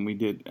dance when we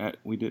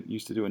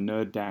used to do a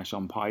nerd dash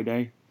on Pi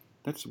Day.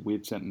 That's a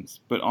weird sentence.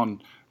 But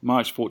on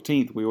March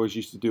 14th, we always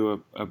used to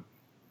do a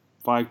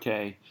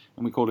 5K,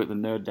 and we called it the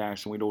Nerd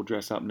Dash, and we'd all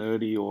dress up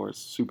nerdy or as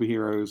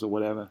superheroes or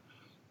whatever.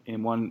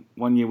 And one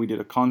year we did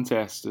a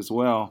contest as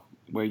well,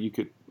 where you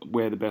could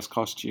wear the best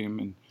costume,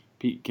 and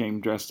Pete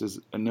came dressed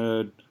as a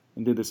nerd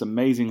and did this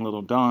amazing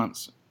little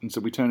dance. And so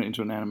we turned it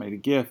into an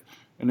animated GIF,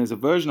 and there's a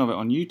version of it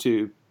on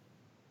YouTube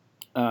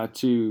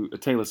to a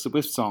Taylor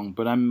Swift song,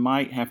 but I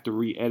might have to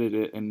re-edit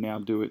it and now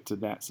do it to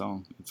that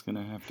song. It's going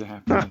to have to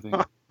happen, I think.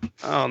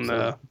 Oh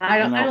no! So, I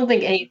don't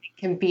think anything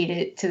can beat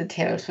it to the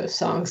Taylor Swift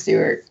song,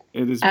 Stuart.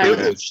 It is.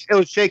 It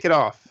would shake it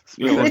off.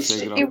 Yeah,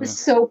 It was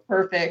so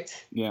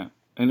perfect. Yeah,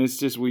 and it's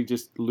just we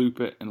just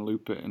loop it, and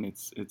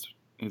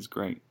it's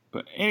great.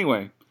 But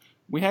anyway,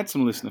 we had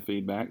some listener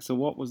feedback. So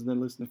what was the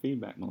listener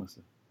feedback, Melissa?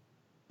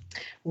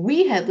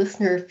 We had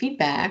listener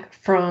feedback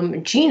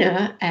from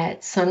Gina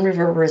at Sun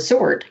River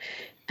Resort,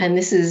 and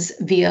this is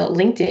via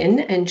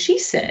LinkedIn, and she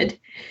said,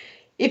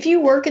 if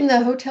you work in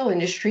the hotel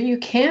industry, you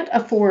can't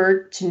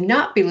afford to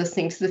not be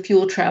listening to the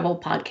Fuel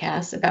Travel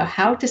podcast about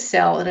how to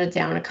sell in a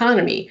down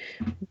economy,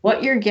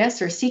 what your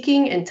guests are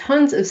seeking, and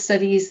tons of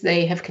studies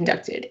they have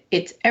conducted.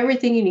 It's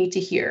everything you need to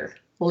hear.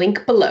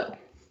 Link below.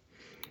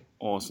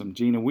 Awesome.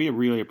 Gina, we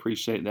really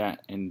appreciate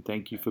that, and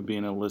thank you for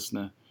being a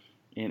listener.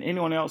 And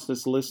anyone else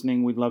that's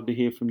listening, we'd love to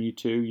hear from you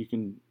too. You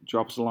can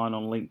drop us a line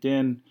on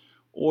LinkedIn,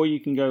 or you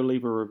can go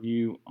leave a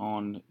review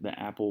on the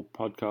Apple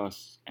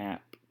Podcasts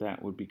app.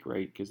 That would be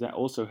great, because that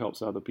also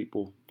helps other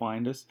people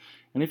find us.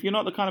 And if you're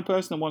not the kind of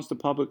person that wants to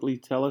publicly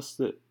tell us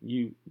that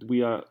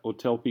we are, or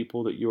tell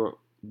people that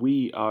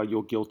we are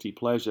your guilty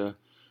pleasure,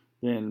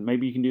 then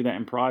maybe you can do that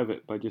in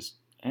private by just,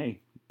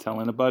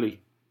 telling a buddy,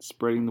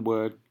 spreading the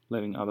word,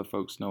 letting other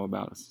folks know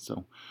about us.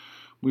 So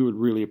we would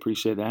really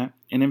appreciate that.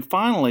 And then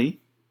finally,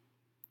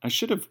 I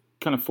should have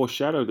kind of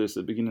foreshadowed this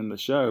at the beginning of the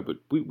show, but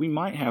we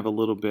might have a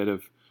little bit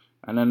of,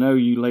 and I know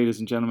you ladies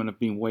and gentlemen have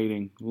been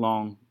waiting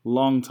long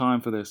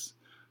time for this,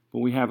 but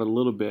we have a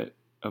little bit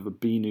of a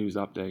B News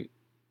update.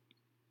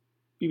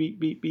 Beep,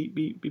 beep, beep,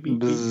 beep, beep, beep,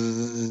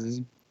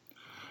 beep.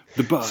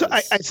 The buzz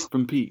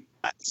from Pete.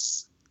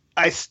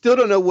 I still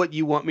don't know what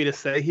you want me to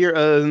say here,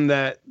 other than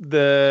that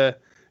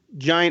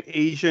giant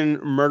Asian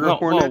murder Well,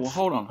 hornets.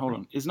 hold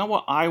on. It's not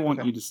what I want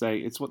Okay. you to say.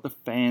 It's what the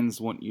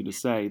fans want you to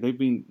say. They've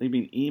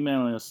been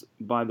emailing us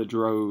by the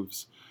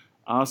droves,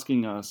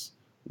 asking us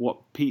what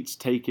Pete's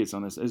take is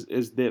on this.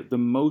 Is the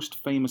most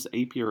famous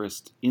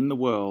apiarist in the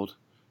world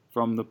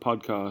from the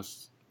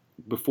podcast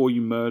Before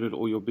You Murdered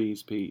All Your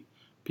Bees, Pete?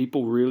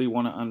 People really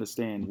want to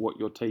understand what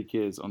your take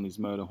is on these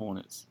murder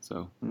hornets.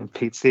 So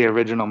Pete's the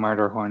original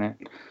murder hornet.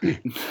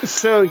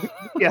 So,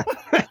 yeah.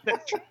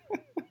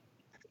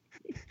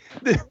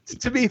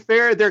 To be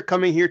fair, they're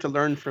coming here to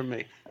learn from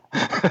me.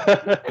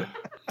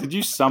 did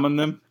you summon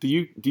them? Do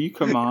you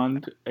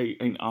command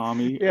an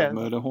army Yes. of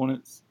murder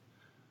hornets?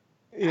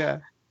 Yeah.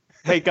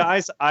 Hey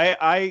guys,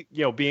 I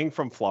being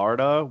from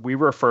Florida, we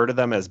refer to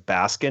them as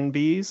Baskin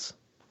bees.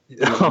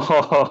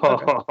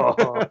 Oh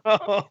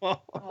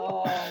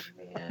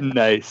man.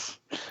 Nice.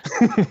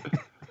 That's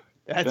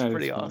That is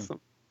pretty funny.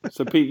 awesome.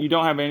 So Pete, you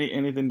don't have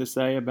anything to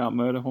say about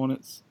murder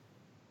hornets?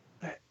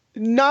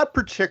 Not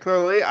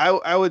particularly.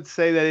 I would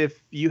say that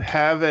if you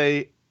have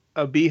a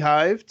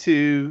beehive,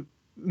 to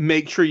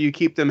make sure you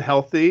keep them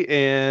healthy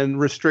and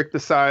restrict the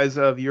size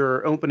of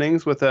your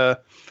openings with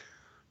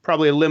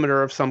probably a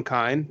limiter of some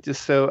kind,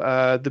 just so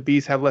the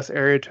bees have less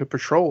area to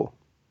patrol.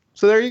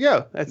 So there you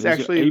go. That's There's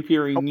actually your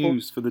apiary helpful.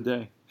 news for the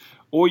day.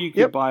 Or you could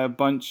Yep. buy a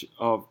bunch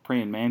of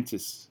praying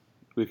mantis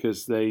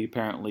because they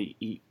apparently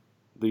eat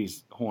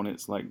these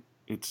hornets like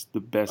it's the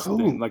best Oh.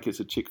 thing, like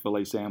it's a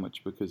Chick-fil-A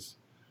sandwich, because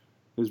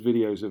there's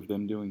videos of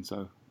them doing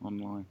so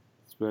online.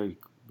 It's very,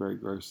 very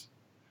gross.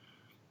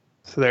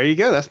 So there you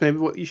go. That's maybe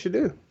what you should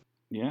do.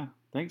 Yeah,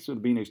 thanks for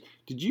the B news.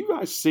 Did you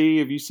guys see?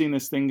 Have you seen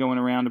this thing going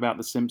around about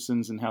the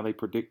Simpsons and how they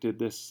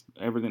predicted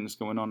everything that's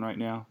going on right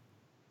now?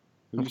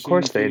 Have you Of seen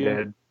course this they video?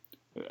 did.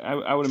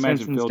 I would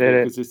imagine Simpsons Phil did did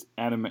it. because it's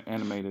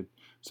animated.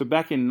 So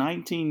back in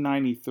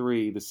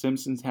 1993, The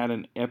Simpsons had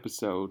an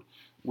episode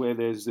where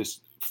there's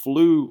this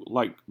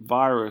flu-like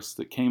virus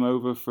that came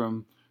over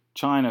from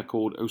China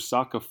called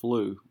Osaka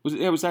flu.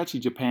 It was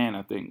actually Japan,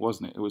 I think,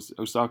 wasn't it? It was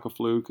Osaka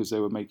flu because they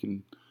were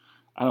making,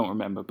 I don't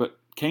remember, but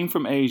came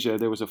from Asia.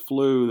 There was a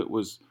flu that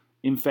was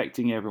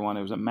infecting everyone.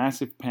 It was a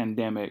massive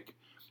pandemic.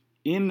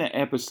 In the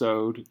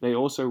episode, they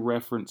also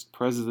referenced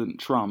President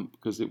Trump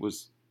because it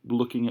was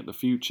looking at the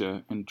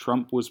future, and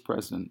Trump was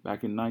president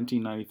back in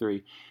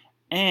 1993.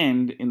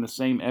 And in the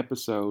same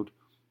episode,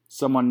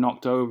 someone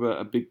knocked over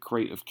a big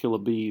crate of killer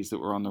bees that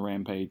were on the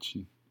rampage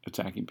and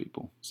attacking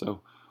people. So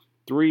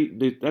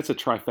that's a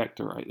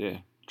trifecta right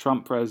there.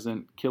 Trump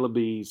president, killer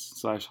bees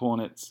 /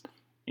 hornets,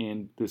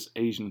 and this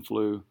Asian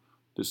flu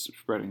just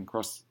spreading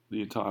across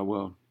the entire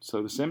world.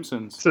 So the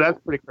Simpsons, So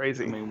that's pretty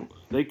crazy. I mean,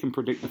 they can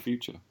predict the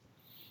future.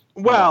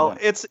 Well,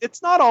 Yeah.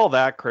 it's not all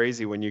that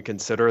crazy when you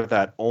consider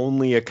that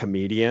only a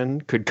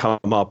comedian could come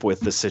up with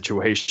the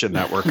situation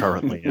that we're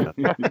currently in.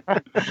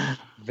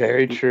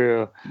 Very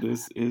true.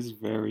 This is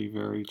very,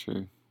 very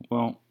true.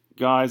 Well,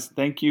 guys,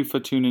 thank you for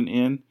tuning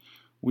in.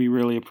 We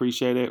really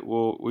appreciate it.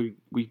 Well,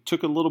 we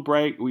took a little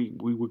break. We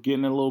were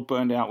getting a little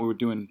burned out. We were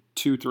doing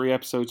 2-3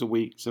 episodes a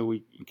week, so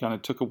we kind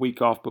of took a week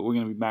off, but we're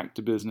going to be back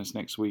to business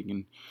next week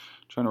and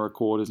trying to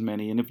record as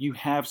many. And if you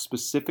have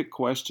specific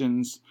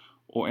questions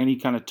or any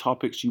kind of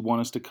topics you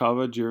want us to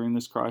cover during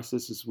this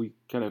crisis as we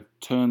kind of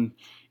turn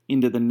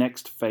into the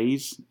next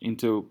phase,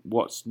 into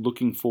what's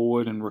looking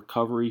forward and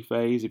recovery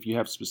phase, if you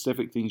have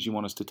specific things you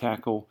want us to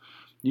tackle,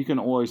 you can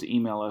always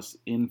email us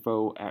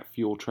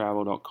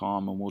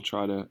info@fueltravel.com and we'll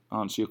try to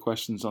answer your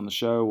questions on the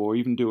show or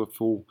even do a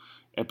full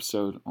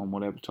episode on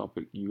whatever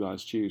topic you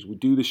guys choose. We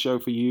do the show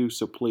for you,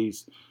 so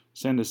please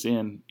send us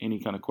in any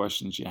kind of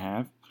questions you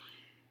have.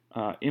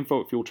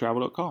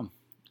 Info@fueltravel.com.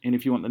 And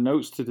if you want the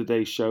notes to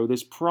today's show,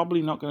 there's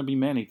probably not going to be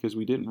many because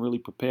we didn't really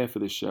prepare for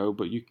this show,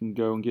 but you can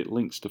go and get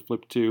links to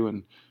flip to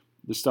and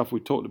the stuff we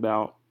talked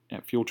about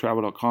at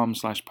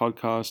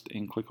fueltravel.com/podcast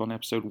and click on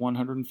episode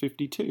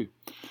 152.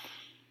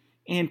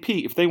 And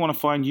Pete, if they want to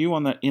find you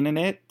on the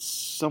internet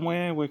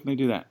somewhere, where can they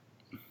do that?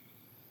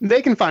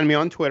 They can find me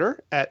on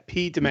Twitter at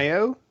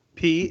PDimaio,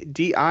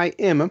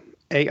 PDIMAIO.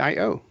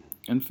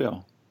 And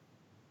Phil.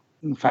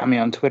 You can find me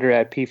on Twitter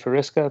at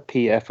pforiska,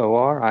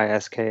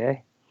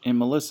 PFORISKA. And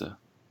Melissa.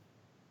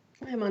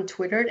 I'm on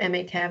Twitter at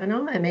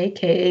MAKavanaugh,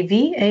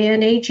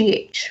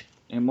 MAKAVANAGH.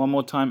 And one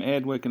more time,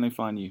 Ed, where can they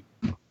find you?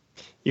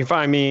 You can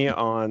find me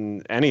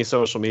on any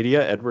social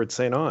media, Edward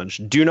St.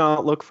 Ange. Do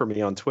not look for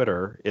me on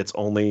Twitter. It's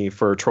only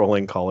for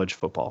trolling college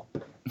football.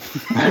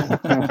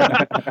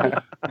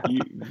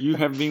 you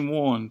have been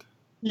warned.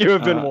 You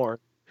have been warned.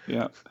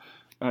 Yeah.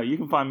 You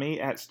can find me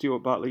at Stuart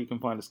Butler. You can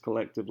find us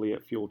collectively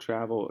at Fuel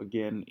Travel.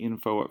 Again,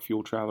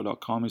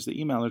 info@fueltravel.com is the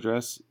email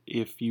address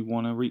if you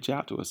want to reach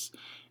out to us.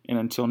 And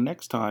until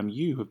next time,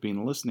 you have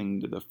been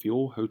listening to the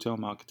Fuel Hotel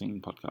Marketing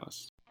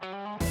Podcast.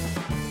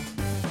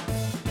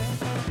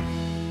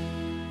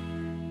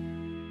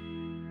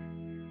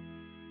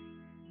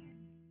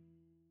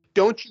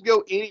 Don't you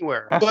go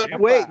anywhere. But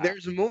wait,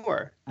 there's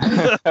more.